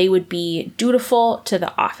 and so they would be dutiful to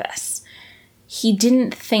the office. He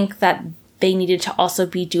didn't think that they needed to also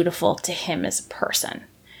be dutiful to him as a person.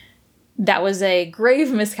 That was a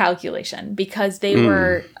grave miscalculation because they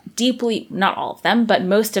were deeply, not all of them, but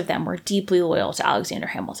most of them were deeply loyal to Alexander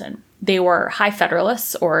Hamilton. They were high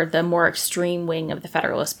Federalists, or the more extreme wing of the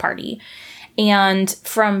Federalist Party. And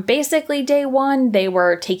from basically day one, they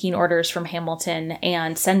were taking orders from Hamilton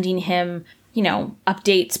and sending him,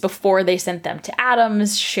 updates before they sent them to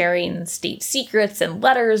Adams, sharing state secrets and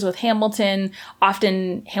letters with Hamilton.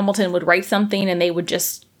 Often Hamilton would write something and they would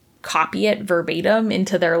just copy it verbatim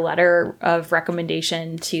into their letter of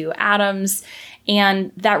recommendation to Adams.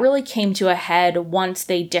 And that really came to a head once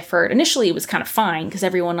they differed. Initially, it was kind of fine because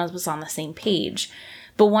everyone was on the same page.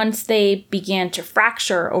 But once they began to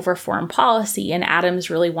fracture over foreign policy and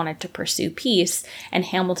Adams really wanted to pursue peace and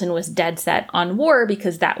Hamilton was dead set on war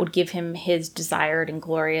because that would give him his desired and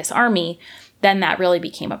glorious army, then that really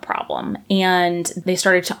became a problem. And they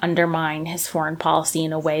started to undermine his foreign policy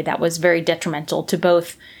in a way that was very detrimental to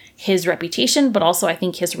both his reputation, but also I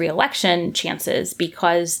think his re-election chances,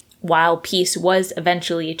 because while peace was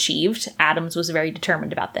eventually achieved, Adams was very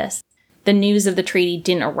determined about this. The news of the treaty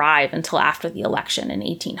didn't arrive until after the election in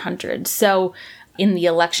 1800. So in the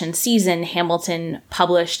election season, Hamilton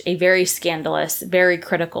published a very scandalous, very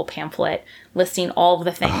critical pamphlet listing all of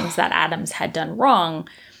the things that Adams had done wrong,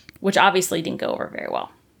 which obviously didn't go over very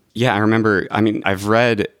well. Yeah, I remember. I've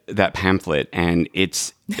read that pamphlet, and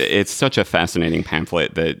it's such a fascinating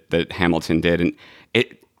pamphlet that Hamilton did. And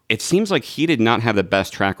it seems like he did not have the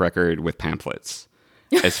best track record with pamphlets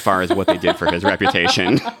as far as what they did for his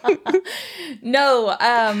reputation. No,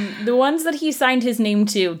 the ones that he signed his name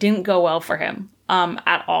to didn't go well for him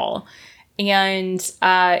at all. And,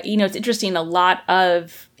 it's interesting. A lot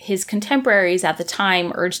of his contemporaries at the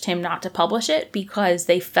time urged him not to publish it because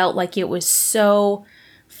they felt like it was so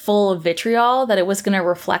full of vitriol that it was going to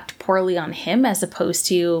reflect poorly on him as opposed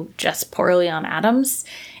to just poorly on Adams.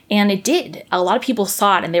 And it did. A lot of people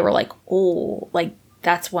saw it and they were like, oh, like,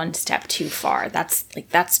 that's one step too far.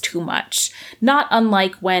 That's too much. Not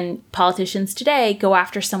unlike when politicians today go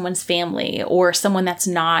after someone's family or someone that's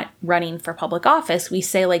not running for public office. We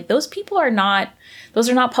say, like, those are not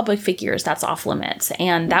public figures. That's off limits.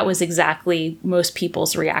 And that was exactly most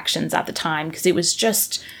people's reactions at the time, because it was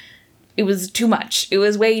too much. It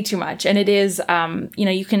was way too much. And it is,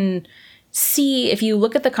 you can see, if you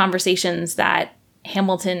look at the conversations that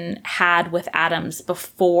Hamilton had with Adams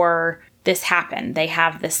before this happened, they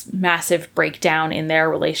have this massive breakdown in their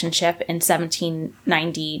relationship in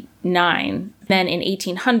 1799. Then in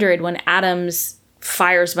 1800, when Adams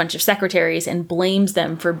fires a bunch of secretaries and blames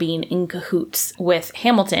them for being in cahoots with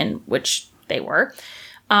Hamilton, which they were,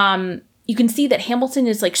 you can see that Hamilton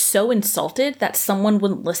is like so insulted that someone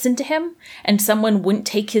wouldn't listen to him and someone wouldn't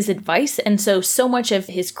take his advice. And so much of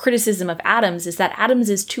his criticism of Adams is that Adams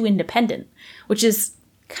is too independent, which is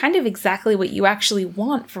kind of exactly what you actually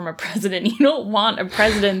want from a president. You don't want a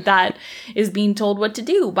president that is being told what to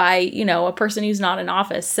do by, a person who's not in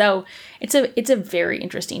office. So it's a very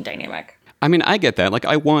interesting dynamic. I mean, I get that. Like,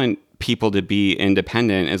 I want people to be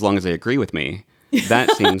independent as long as they agree with me. That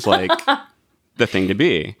seems like the thing to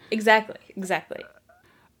be. Exactly.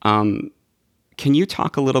 Can you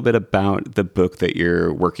talk a little bit about the book that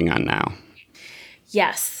you're working on now?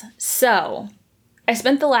 Yes. So I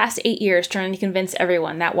spent the last 8 years trying to convince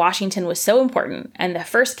everyone that Washington was so important and the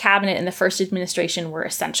first cabinet and the first administration were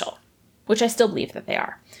essential, which I still believe that they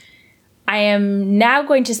are. I am now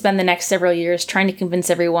going to spend the next several years trying to convince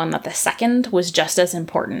everyone that the second was just as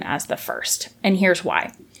important as the first. And here's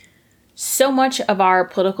why. So much of our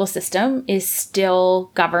political system is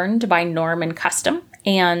still governed by norm and custom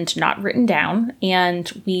and not written down.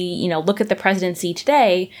 And we, look at the presidency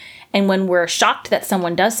today, and when we're shocked that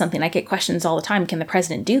someone does something, I get questions all the time, can the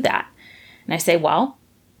president do that? And I say, well,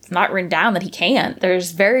 it's not written down that he can't.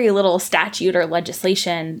 There's very little statute or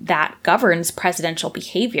legislation that governs presidential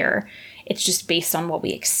behavior. It's just based on what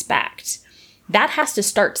we expect. That has to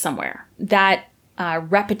start somewhere. That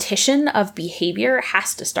repetition of behavior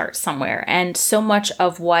has to start somewhere. And so much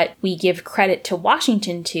of what we give credit to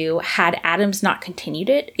Washington to, had Adams not continued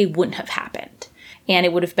it, it wouldn't have happened. And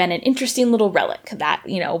it would have been an interesting little relic that,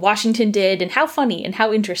 Washington did, and how funny and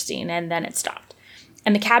how interesting, and then it stopped.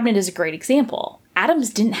 And the cabinet is a great example. Adams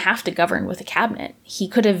didn't have to govern with a cabinet. He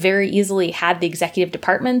could have very easily had the executive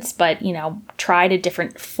departments, but, tried a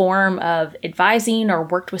different form of advising or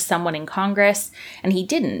worked with someone in Congress, and he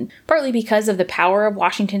didn't, partly because of the power of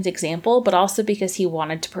Washington's example, but also because he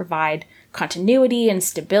wanted to provide continuity and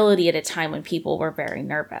stability at a time when people were very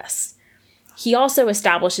nervous. He also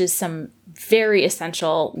establishes some very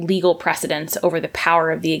essential legal precedents over the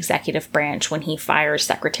power of the executive branch when he fires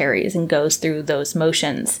secretaries and goes through those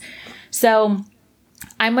motions. So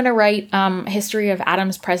I'm going to write history of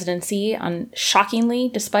Adams' presidency. Shockingly,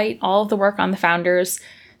 despite all of the work on the founders,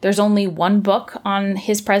 there's only one book on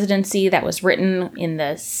his presidency that was written in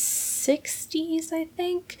the 60s, I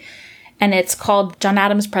think. And it's called John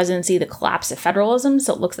Adams' Presidency, The Collapse of Federalism.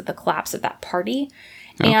 So it looks at the collapse of that party.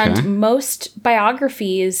 Okay. And most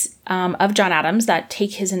biographies of John Adams that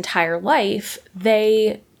take his entire life,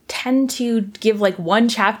 they tend to give like one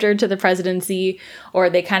chapter to the presidency, or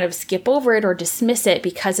they kind of skip over it or dismiss it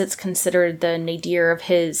because it's considered the nadir of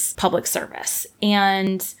his public service.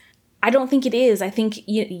 And I don't think it is. I think,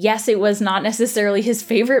 yes, it was not necessarily his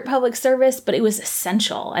favorite public service, but it was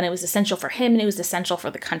essential, and it was essential for him, and it was essential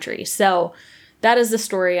for the country. So that is the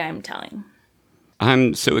story I'm telling.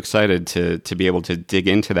 I'm so excited to be able to dig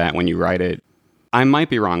into that when you write it. I might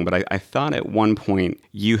be wrong, but I thought at one point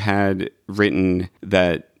you had written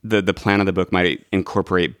that the plan of the book might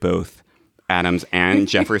incorporate both Adams and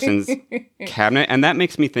Jefferson's cabinet. And that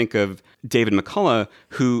makes me think of David McCullough,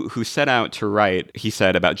 who set out to write, he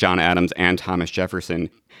said, about John Adams and Thomas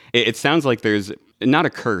Jefferson. It sounds like there's not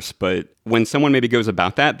a curse, but when someone maybe goes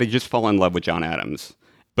about that, they just fall in love with John Adams.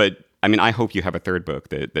 But I mean, I hope you have a third book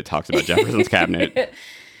that talks about Jefferson's cabinet.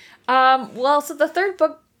 So the third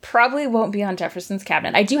book probably won't be on Jefferson's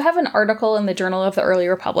cabinet. I do have an article in the Journal of the Early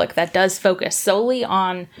Republic that does focus solely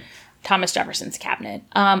on Thomas Jefferson's cabinet.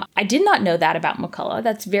 I did not know that about McCullough.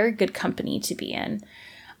 That's very good company to be in.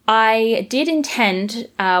 I did intend,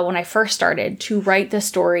 when I first started, to write the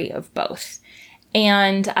story of both.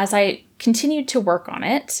 And as I continued to work on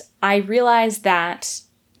it, I realized that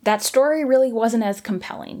story really wasn't as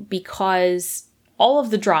compelling because all of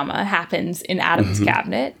the drama happens in Adams'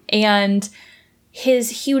 cabinet, and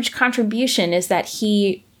his huge contribution is that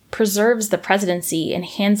he preserves the presidency and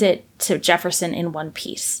hands it to Jefferson in one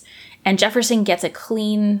piece. And Jefferson gets a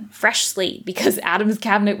clean, fresh slate because Adams'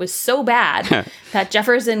 cabinet was so bad that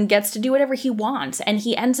Jefferson gets to do whatever he wants. And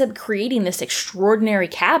he ends up creating this extraordinary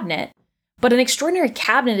cabinet. But an extraordinary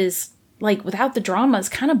cabinet is, like, without the drama, is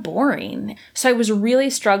kind of boring. So I was really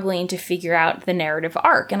struggling to figure out the narrative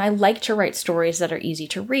arc. And I like to write stories that are easy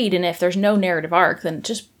to read. And if there's no narrative arc, then it's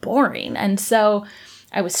just boring. And so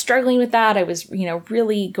I was struggling with that. I was,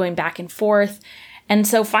 really going back and forth. And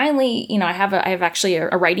so finally, I have actually a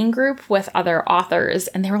writing group with other authors,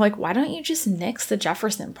 and they were like, why don't you just nix the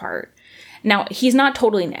Jefferson part? Now, he's not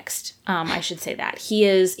totally nixed. I should say that. He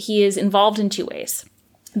is involved in two ways.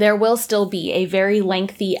 There will still be a very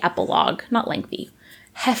lengthy epilogue, not lengthy,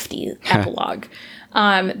 hefty epilogue,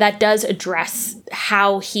 that does address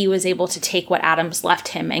how he was able to take what Adams left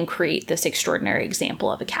him and create this extraordinary example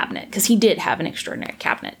of a cabinet, because he did have an extraordinary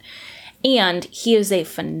cabinet. And he is a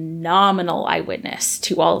phenomenal eyewitness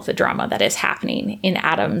to all of the drama that is happening in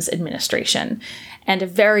Adams' administration, and a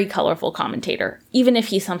very colorful commentator, even if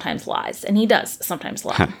he sometimes lies. And he does sometimes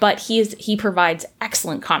lie, but he provides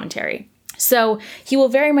excellent commentary. So he will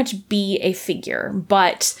very much be a figure,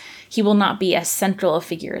 but he will not be as central a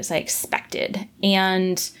figure as I expected.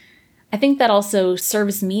 And I think that also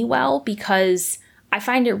serves me well, because I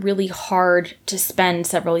find it really hard to spend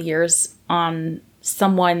several years on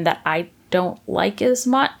someone that I don't like as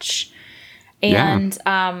much. And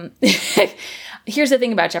here's the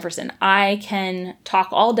thing about Jefferson. I can talk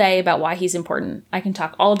all day about why he's important. I can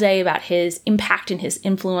talk all day about his impact and his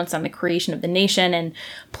influence on the creation of the nation and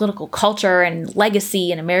political culture and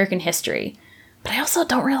legacy in American history. But I also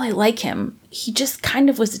don't really like him. He just kind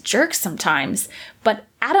of was a jerk sometimes. But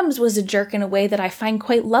Adams was a jerk in a way that I find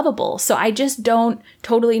quite lovable. So I just don't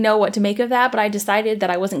totally know what to make of that. But I decided that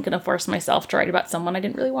I wasn't going to force myself to write about someone I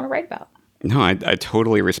didn't really want to write about. No, I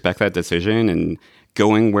totally respect that decision, and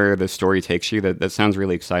going where the story takes you, that sounds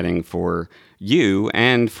really exciting for you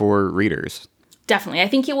and for readers. Definitely. I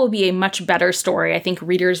think it will be a much better story. I think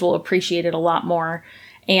readers will appreciate it a lot more,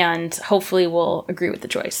 and hopefully will agree with the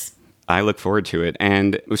choice. I look forward to it.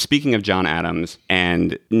 And speaking of John Adams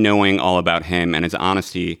and knowing all about him and his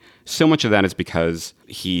honesty, so much of that is because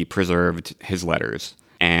he preserved his letters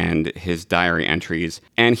and his diary entries,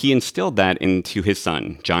 and he instilled that into his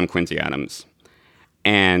son, John Quincy Adams.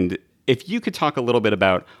 And if you could talk a little bit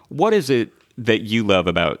about what is it that you love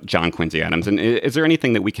about John Quincy Adams, and is there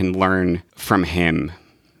anything that we can learn from him?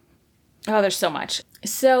 Oh, there's so much.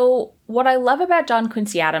 So what I love about John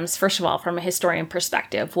Quincy Adams, first of all, from a historian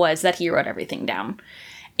perspective, was that he wrote everything down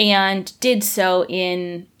and did so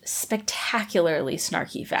in spectacularly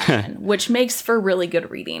snarky fashion, which makes for really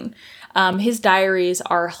good reading. His diaries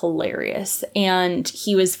are hilarious, and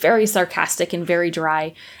he was very sarcastic and very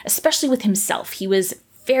dry, especially with himself. He was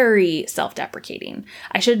very self-deprecating.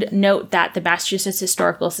 I should note that the Massachusetts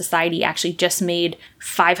Historical Society actually just made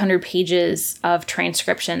 500 pages of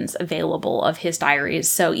transcriptions available of his diaries.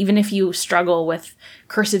 So even if you struggle with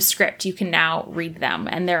cursive script, you can now read them,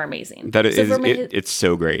 and they're amazing. It's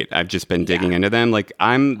so great. I've just been digging into them. Like,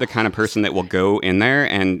 I'm the kind of person that will go in there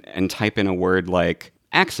and type in a word like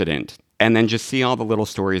accident, and then just see all the little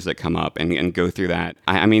stories that come up and go through that.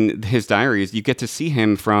 I mean, his diaries, you get to see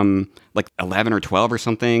him from like 11 or 12 or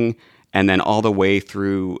something, and then all the way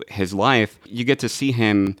through his life, you get to see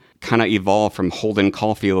him kind of evolve from Holden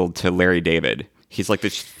Caulfield to Larry David. He's like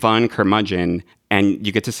this fun curmudgeon, and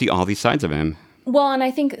you get to see all these sides of him. Well, and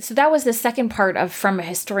I think, so that was the second part of, from a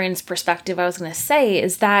historian's perspective, I was going to say,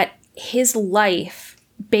 is that his life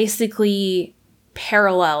basically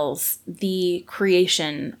parallels the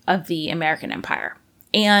creation of the American Empire.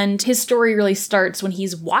 And his story really starts when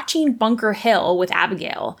he's watching Bunker Hill with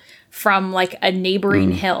Abigail from like a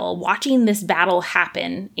neighboring hill, watching this battle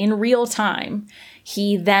happen in real time.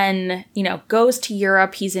 He then, goes to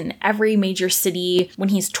Europe. He's in every major city when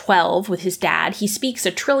he's 12 with his dad. He speaks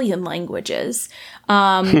 1 trillion languages.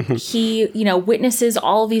 He, witnesses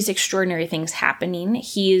all of these extraordinary things happening.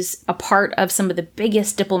 He's a part of some of the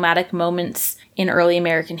biggest diplomatic moments in early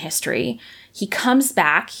American history. He comes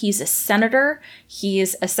back, he's a senator,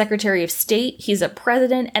 he's a secretary of state, he's a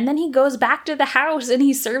president, and then he goes back to the House and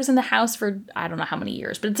he serves in the House for I don't know how many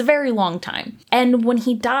years, but it's a very long time. And when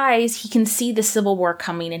he dies, he can see the Civil War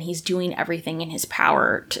coming and he's doing everything in his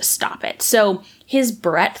power to stop it. So his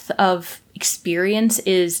breadth of experience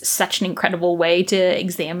is such an incredible way to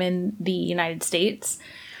examine the United States.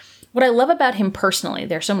 What I love about him personally,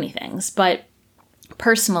 there's so many things, but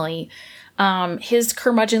personally, his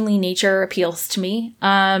curmudgeonly nature appeals to me.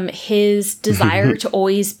 His desire to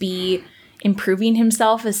always be improving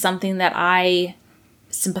himself is something that I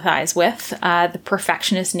sympathize with. The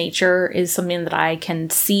perfectionist nature is something that I can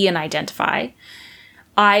see and identify.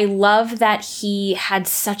 I love that he had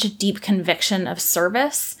such a deep conviction of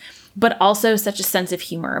service, but also such a sense of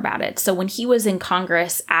humor about it. So when he was in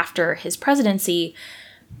Congress after his presidency,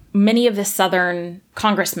 many of the Southern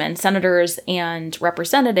congressmen, senators, and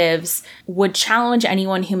representatives would challenge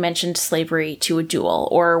anyone who mentioned slavery to a duel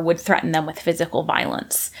or would threaten them with physical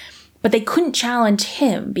violence. But they couldn't challenge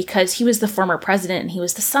him because he was the former president and he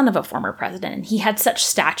was the son of a former president. And he had such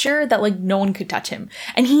stature that no one could touch him.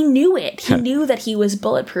 And he knew it. He knew that he was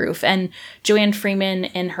bulletproof. And Joanne Freeman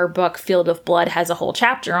in her book, Field of Blood, has a whole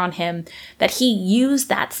chapter on him that he used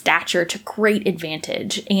that stature to great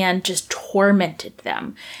advantage and just tormented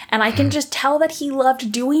them. And I can just tell that he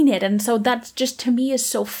loved doing it. And so that's just, to me, is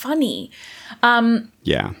so funny.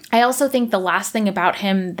 Yeah. I also think the last thing about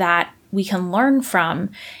him that we can learn from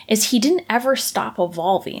is he didn't ever stop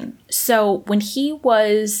evolving. So when he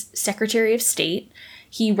was Secretary of State,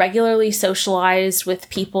 he regularly socialized with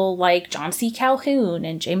people like John C. Calhoun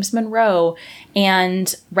and James Monroe,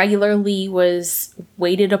 and regularly was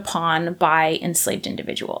waited upon by enslaved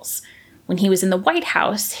individuals. When he was in the White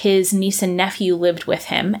House, his niece and nephew lived with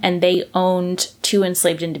him, and they owned 2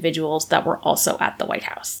 enslaved individuals that were also at the White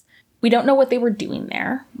House. We don't know what they were doing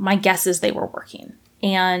there. My guess is they were working.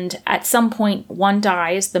 And at some point, one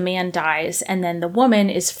dies, the man dies, and then the woman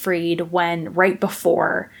is freed right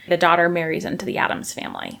before the daughter marries into the Adams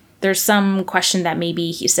family. There's some question that maybe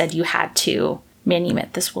he said you had to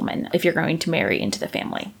manumit this woman if you're going to marry into the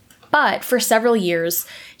family. But for several years,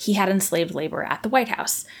 he had enslaved labor at the White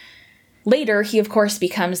House. Later, he, of course,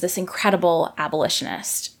 becomes this incredible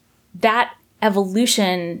abolitionist. That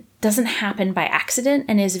evolution doesn't happen by accident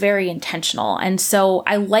and is very intentional. And so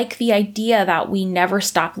I like the idea that we never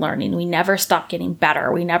stop learning, we never stop getting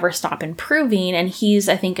better, we never stop improving. And he's,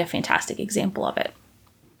 I think, a fantastic example of it.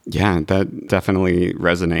 Yeah, that definitely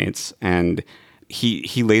resonates. And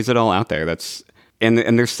he lays it all out there. And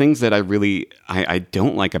there's things that I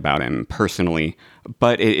don't like about him personally,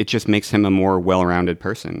 but it just makes him a more well-rounded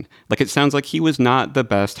person. Like, it sounds like he was not the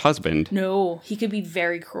best husband. No, he could be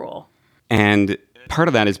very cruel. And part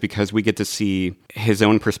of that is because we get to see his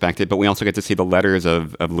own perspective, but we also get to see the letters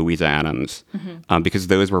of Louisa Adams, because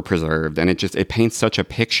those were preserved. And it paints such a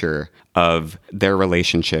picture of their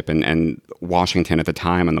relationship and Washington at the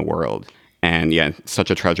time and the world. And yeah,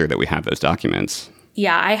 such a treasure that we have those documents.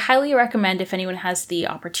 Yeah, I highly recommend, if anyone has the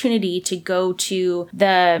opportunity, to go to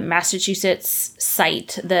the Massachusetts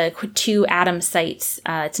site, the 2 Adams sites.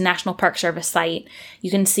 It's a National Park Service site. You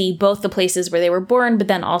can see both the places where they were born, but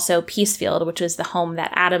then also Peacefield, which was the home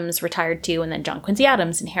that Adams retired to and then John Quincy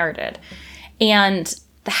Adams inherited. And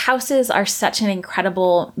the houses are such an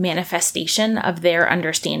incredible manifestation of their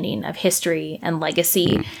understanding of history and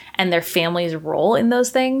legacy and their family's role in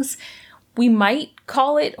those things. We might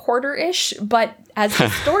call it hoarder-ish, but as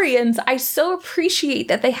historians, I so appreciate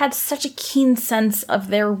that they had such a keen sense of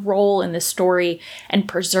their role in the story and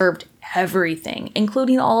preserved everything,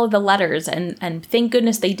 including all of the letters. And thank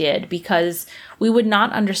goodness they did, because we would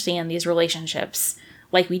not understand these relationships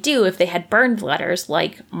like we do if they had burned letters,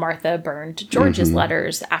 like Martha burned George's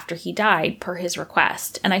letters after he died per his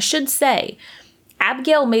request. And I should say,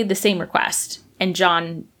 Abigail made the same request, and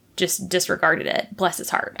John just disregarded it. Bless his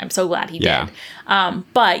heart. I'm so glad he did.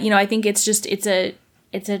 But I think it's a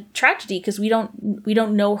tragedy because we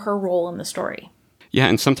don't know her role in the story. Yeah,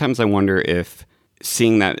 and sometimes I wonder if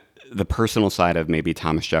seeing that the personal side of maybe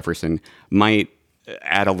Thomas Jefferson might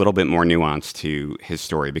add a little bit more nuance to his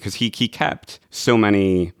story, because he kept so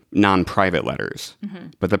many non-private letters,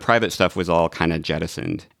 but the private stuff was all kind of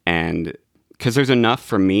jettisoned. And because there's enough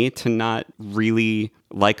for me to not really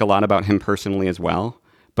like a lot about him personally as well.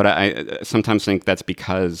 But I sometimes think that's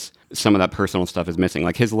because some of that personal stuff is missing.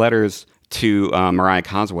 Like, his letters to Mariah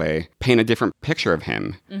Cosway paint a different picture of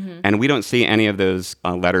him. And we don't see any of those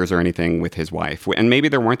letters or anything with his wife. And maybe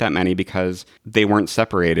there weren't that many because they weren't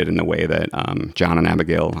separated in the way that John and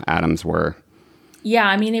Abigail Adams were. Yeah,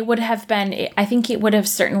 I mean, I think it would have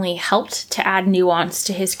certainly helped to add nuance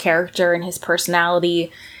to his character and his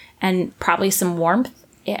personality, and probably some warmth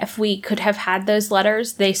if we could have had those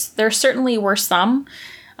letters. There certainly were some.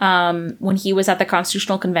 When he was at the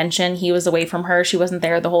Constitutional Convention, he was away from her. She wasn't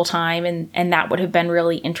there the whole time. And that would have been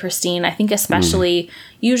really interesting. I think especially,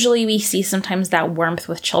 usually we see sometimes that warmth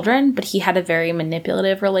with children, but he had a very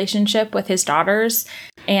manipulative relationship with his daughters.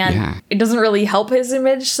 And it doesn't really help his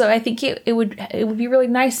image. So I think it would be really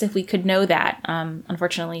nice if we could know that.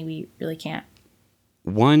 Unfortunately, we really can't.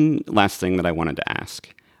 One last thing that I wanted to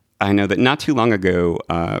ask. I know that not too long ago,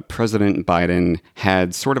 President Biden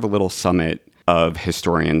had sort of a little summit of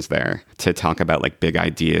historians there to talk about like big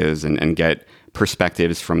ideas and get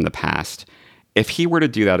perspectives from the past. If he were to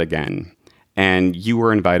do that again, and you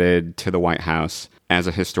were invited to the White House as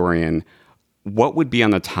a historian, what would be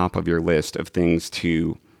on the top of your list of things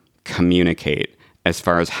to communicate as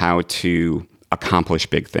far as how to accomplish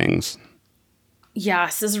big things?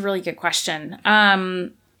 Yes, this is a really good question.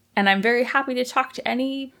 And I'm very happy to talk to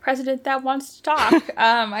any president that wants to talk.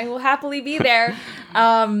 I will happily be there.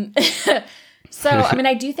 So, I mean,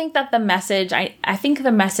 I do think that the message, I think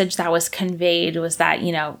the message that was conveyed was that,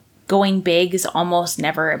 going big is almost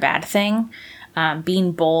never a bad thing.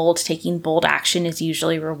 Being bold, taking bold action is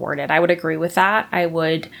usually rewarded. I would agree with that. I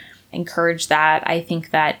would encourage that. I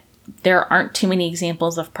think that there aren't too many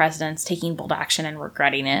examples of presidents taking bold action and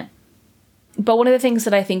regretting it. But one of the things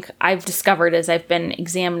that I think I've discovered as I've been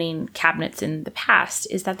examining cabinets in the past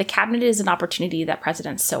is that the cabinet is an opportunity that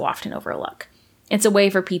presidents so often overlook. It's a way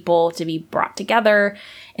for people to be brought together.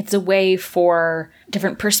 It's a way for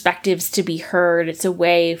different perspectives to be heard. It's a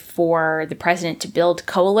way for the president to build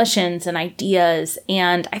coalitions and ideas.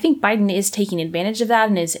 And I think Biden is taking advantage of that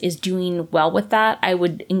and is doing well with that. I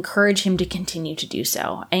would encourage him to continue to do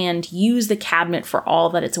so and use the cabinet for all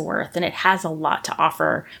that it's worth. And it has a lot to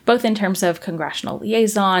offer, both in terms of congressional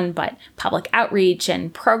liaison, but public outreach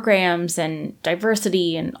and programs and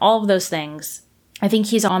diversity and all of those things. I think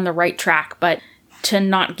he's on the right track, but to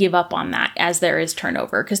not give up on that as there is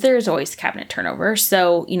turnover, because there is always cabinet turnover.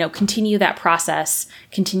 So, continue that process,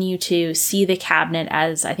 continue to see the cabinet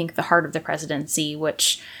as, I think, the heart of the presidency,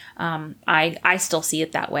 which I still see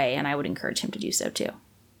it that way, and I would encourage him to do so too.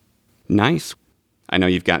 Nice. I know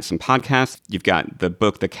you've got some podcasts, you've got the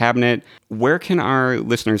book, The Cabinet. Where can our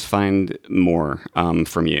listeners find more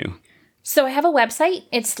from you? So I have a website.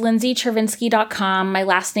 It's lindsaychervinsky.com. My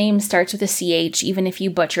last name starts with a CH. Even if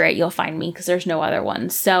you butcher it, you'll find me because there's no other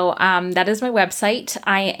one. So that is my website.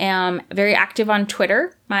 I am very active on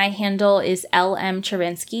Twitter. My handle is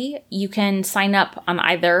LMChervinsky. You can sign up on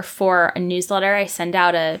either for a newsletter. I send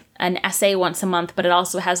out an essay once a month, but it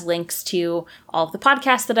also has links to all of the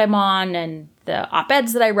podcasts that I'm on and the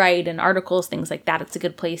op-eds that I write and articles, things like that. It's a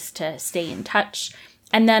good place to stay in touch.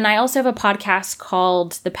 And then I also have a podcast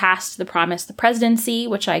called The Past, the Promise, the Presidency,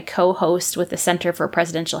 which I co-host with the Center for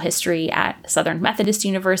Presidential History at Southern Methodist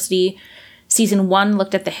University. Season 1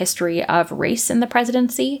 looked at the history of race in the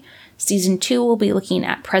presidency. Season 2 will be looking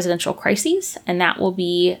at presidential crises, and that will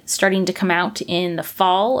be starting to come out in the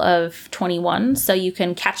fall of 21. So you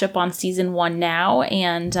can catch up on Season 1 now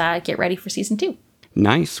and get ready for Season 2.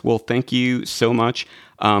 Nice. Well, thank you so much.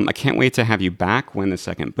 I can't wait to have you back when the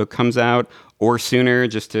second book comes out, or sooner,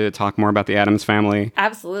 just to talk more about the Addams family.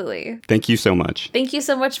 Absolutely. Thank you so much. Thank you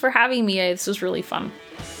so much for having me. This was really fun.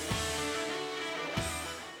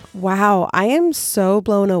 Wow, I am so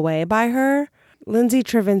blown away by her. Lindsay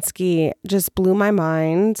Chervinsky just blew my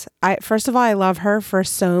mind. First of all, I love her for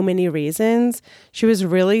so many reasons. She was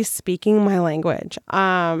really speaking my language.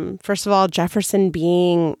 First of all, Jefferson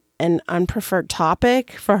being an unpreferred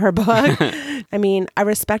topic for her book. I mean, I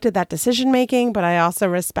respected that decision making, but I also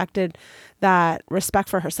respected that respect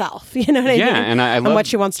for herself. You know what I mean? Yeah, and I love and what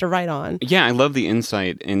she wants to write on. Yeah, I love the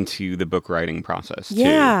insight into the book writing process, too.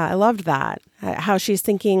 Yeah, I loved that. How she's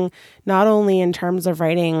thinking not only in terms of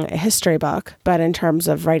writing a history book, but in terms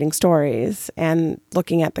of writing stories and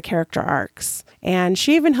looking at the character arcs. And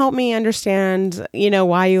she even helped me understand,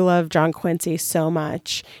 why you love John Quincy so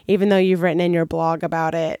much, even though you've written in your blog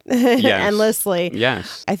about it endlessly.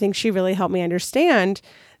 Yes. I think she really helped me understand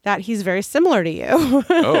that he's very similar to you.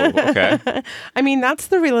 Oh, okay. I mean, that's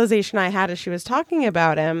the realization I had as she was talking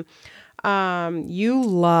about him. You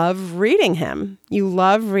love reading him. You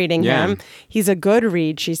love reading him. He's a good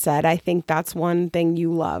read, she said. I think that's one thing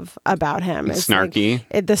you love about him. It's snarky.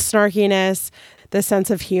 The snarkiness, the sense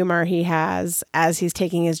of humor he has as he's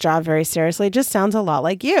taking his job very seriously. It just sounds a lot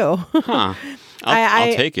like you. Huh.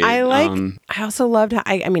 I'll take it. I also loved how,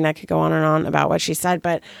 I mean, I could go on and on about what she said,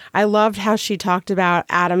 but I loved how she talked about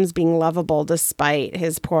Adams being lovable despite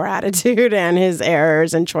his poor attitude and his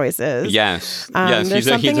errors and choices. Yes. He's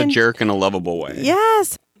a jerk in a lovable way.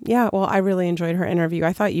 Yes. Yeah, well, I really enjoyed her interview.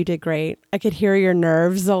 I thought you did great. I could hear your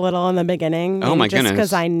nerves a little in the beginning. Oh, my goodness. Just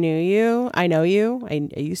because I knew you. I know you.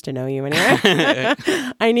 I used to know you anyway.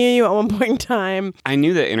 I knew you at one point in time. I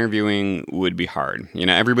knew that interviewing would be hard.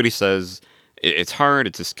 Everybody says it's hard,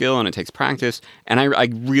 it's a skill, and it takes practice. And I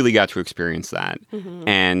really got to experience that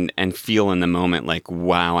and feel in the moment like,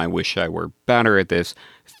 wow, I wish I were better at this.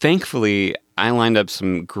 Thankfully, I lined up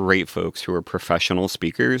some great folks who are professional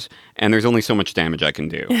speakers, and there's only so much damage I can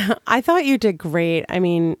do. I thought you did great. I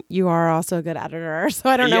mean, you are also a good editor, so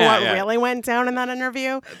I don't know what really went down in that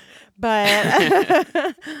interview.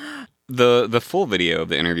 But the full video of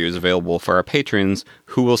the interview is available for our patrons,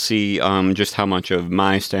 who will see just how much of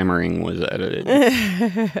my stammering was edited.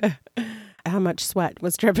 How much sweat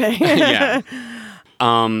was dripping. Yeah.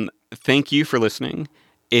 Thank you for listening.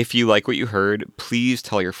 If you like what you heard, please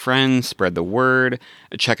tell your friends, spread the word.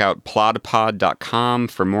 Check out plodpod.com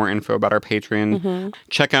for more info about our Patreon.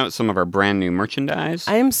 Check out some of our brand new merchandise.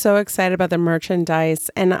 I am so excited about the merchandise,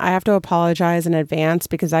 and I have to apologize in advance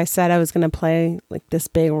because I said I was going to play like this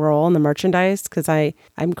big role in the merchandise because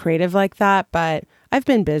I'm creative like that, but I've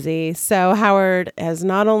been busy. So Howard has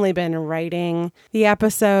not only been writing the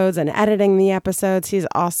episodes and editing the episodes, he's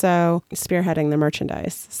also spearheading the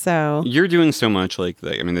merchandise. So you're doing so much.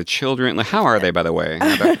 The children, how are they, by the way?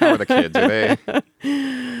 How are the kids? Are they?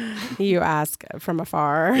 You ask from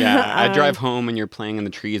afar. Yeah, I drive home and you're playing in the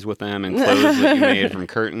trees with them and clothes that you made from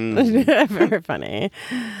curtains. Very funny.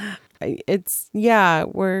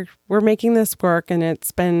 We're making this work, and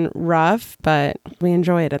it's been rough, but we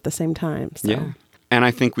enjoy it at the same time. So. Yeah. And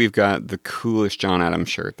I think we've got the coolest John Adams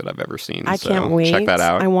shirt that I've ever seen. I can't wait. Check that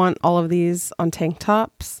out. I want all of these on tank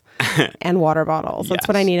tops and water bottles. That's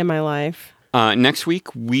what I need in my life. Next week,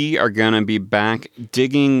 we are going to be back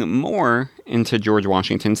digging more into George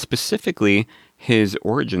Washington, specifically his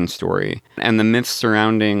origin story and the myths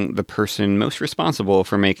surrounding the person most responsible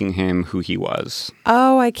for making him who he was.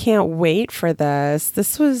 Oh, I can't wait for this.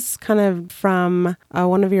 This was kind of from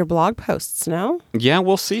one of your blog posts, no? Yeah,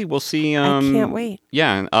 we'll see. We'll see. I can't wait.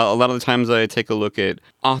 Yeah, a lot of the times I take a look at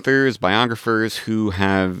authors, biographers who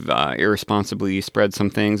have irresponsibly spread some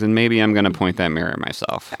things, and maybe I'm going to point that mirror at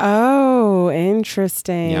myself. Oh,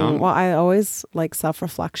 interesting. Yeah. Well, I always like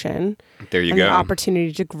self-reflection. There you and go. The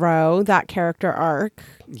opportunity to grow that character arc.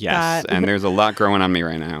 Yes, and there's a lot growing on me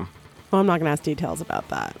right now. Well, I'm not going to ask details about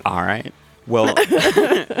that. All right. Well,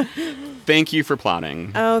 thank you for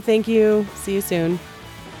plotting. Oh, thank you. See you soon.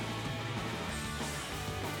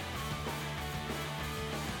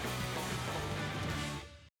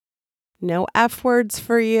 No F words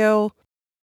for you.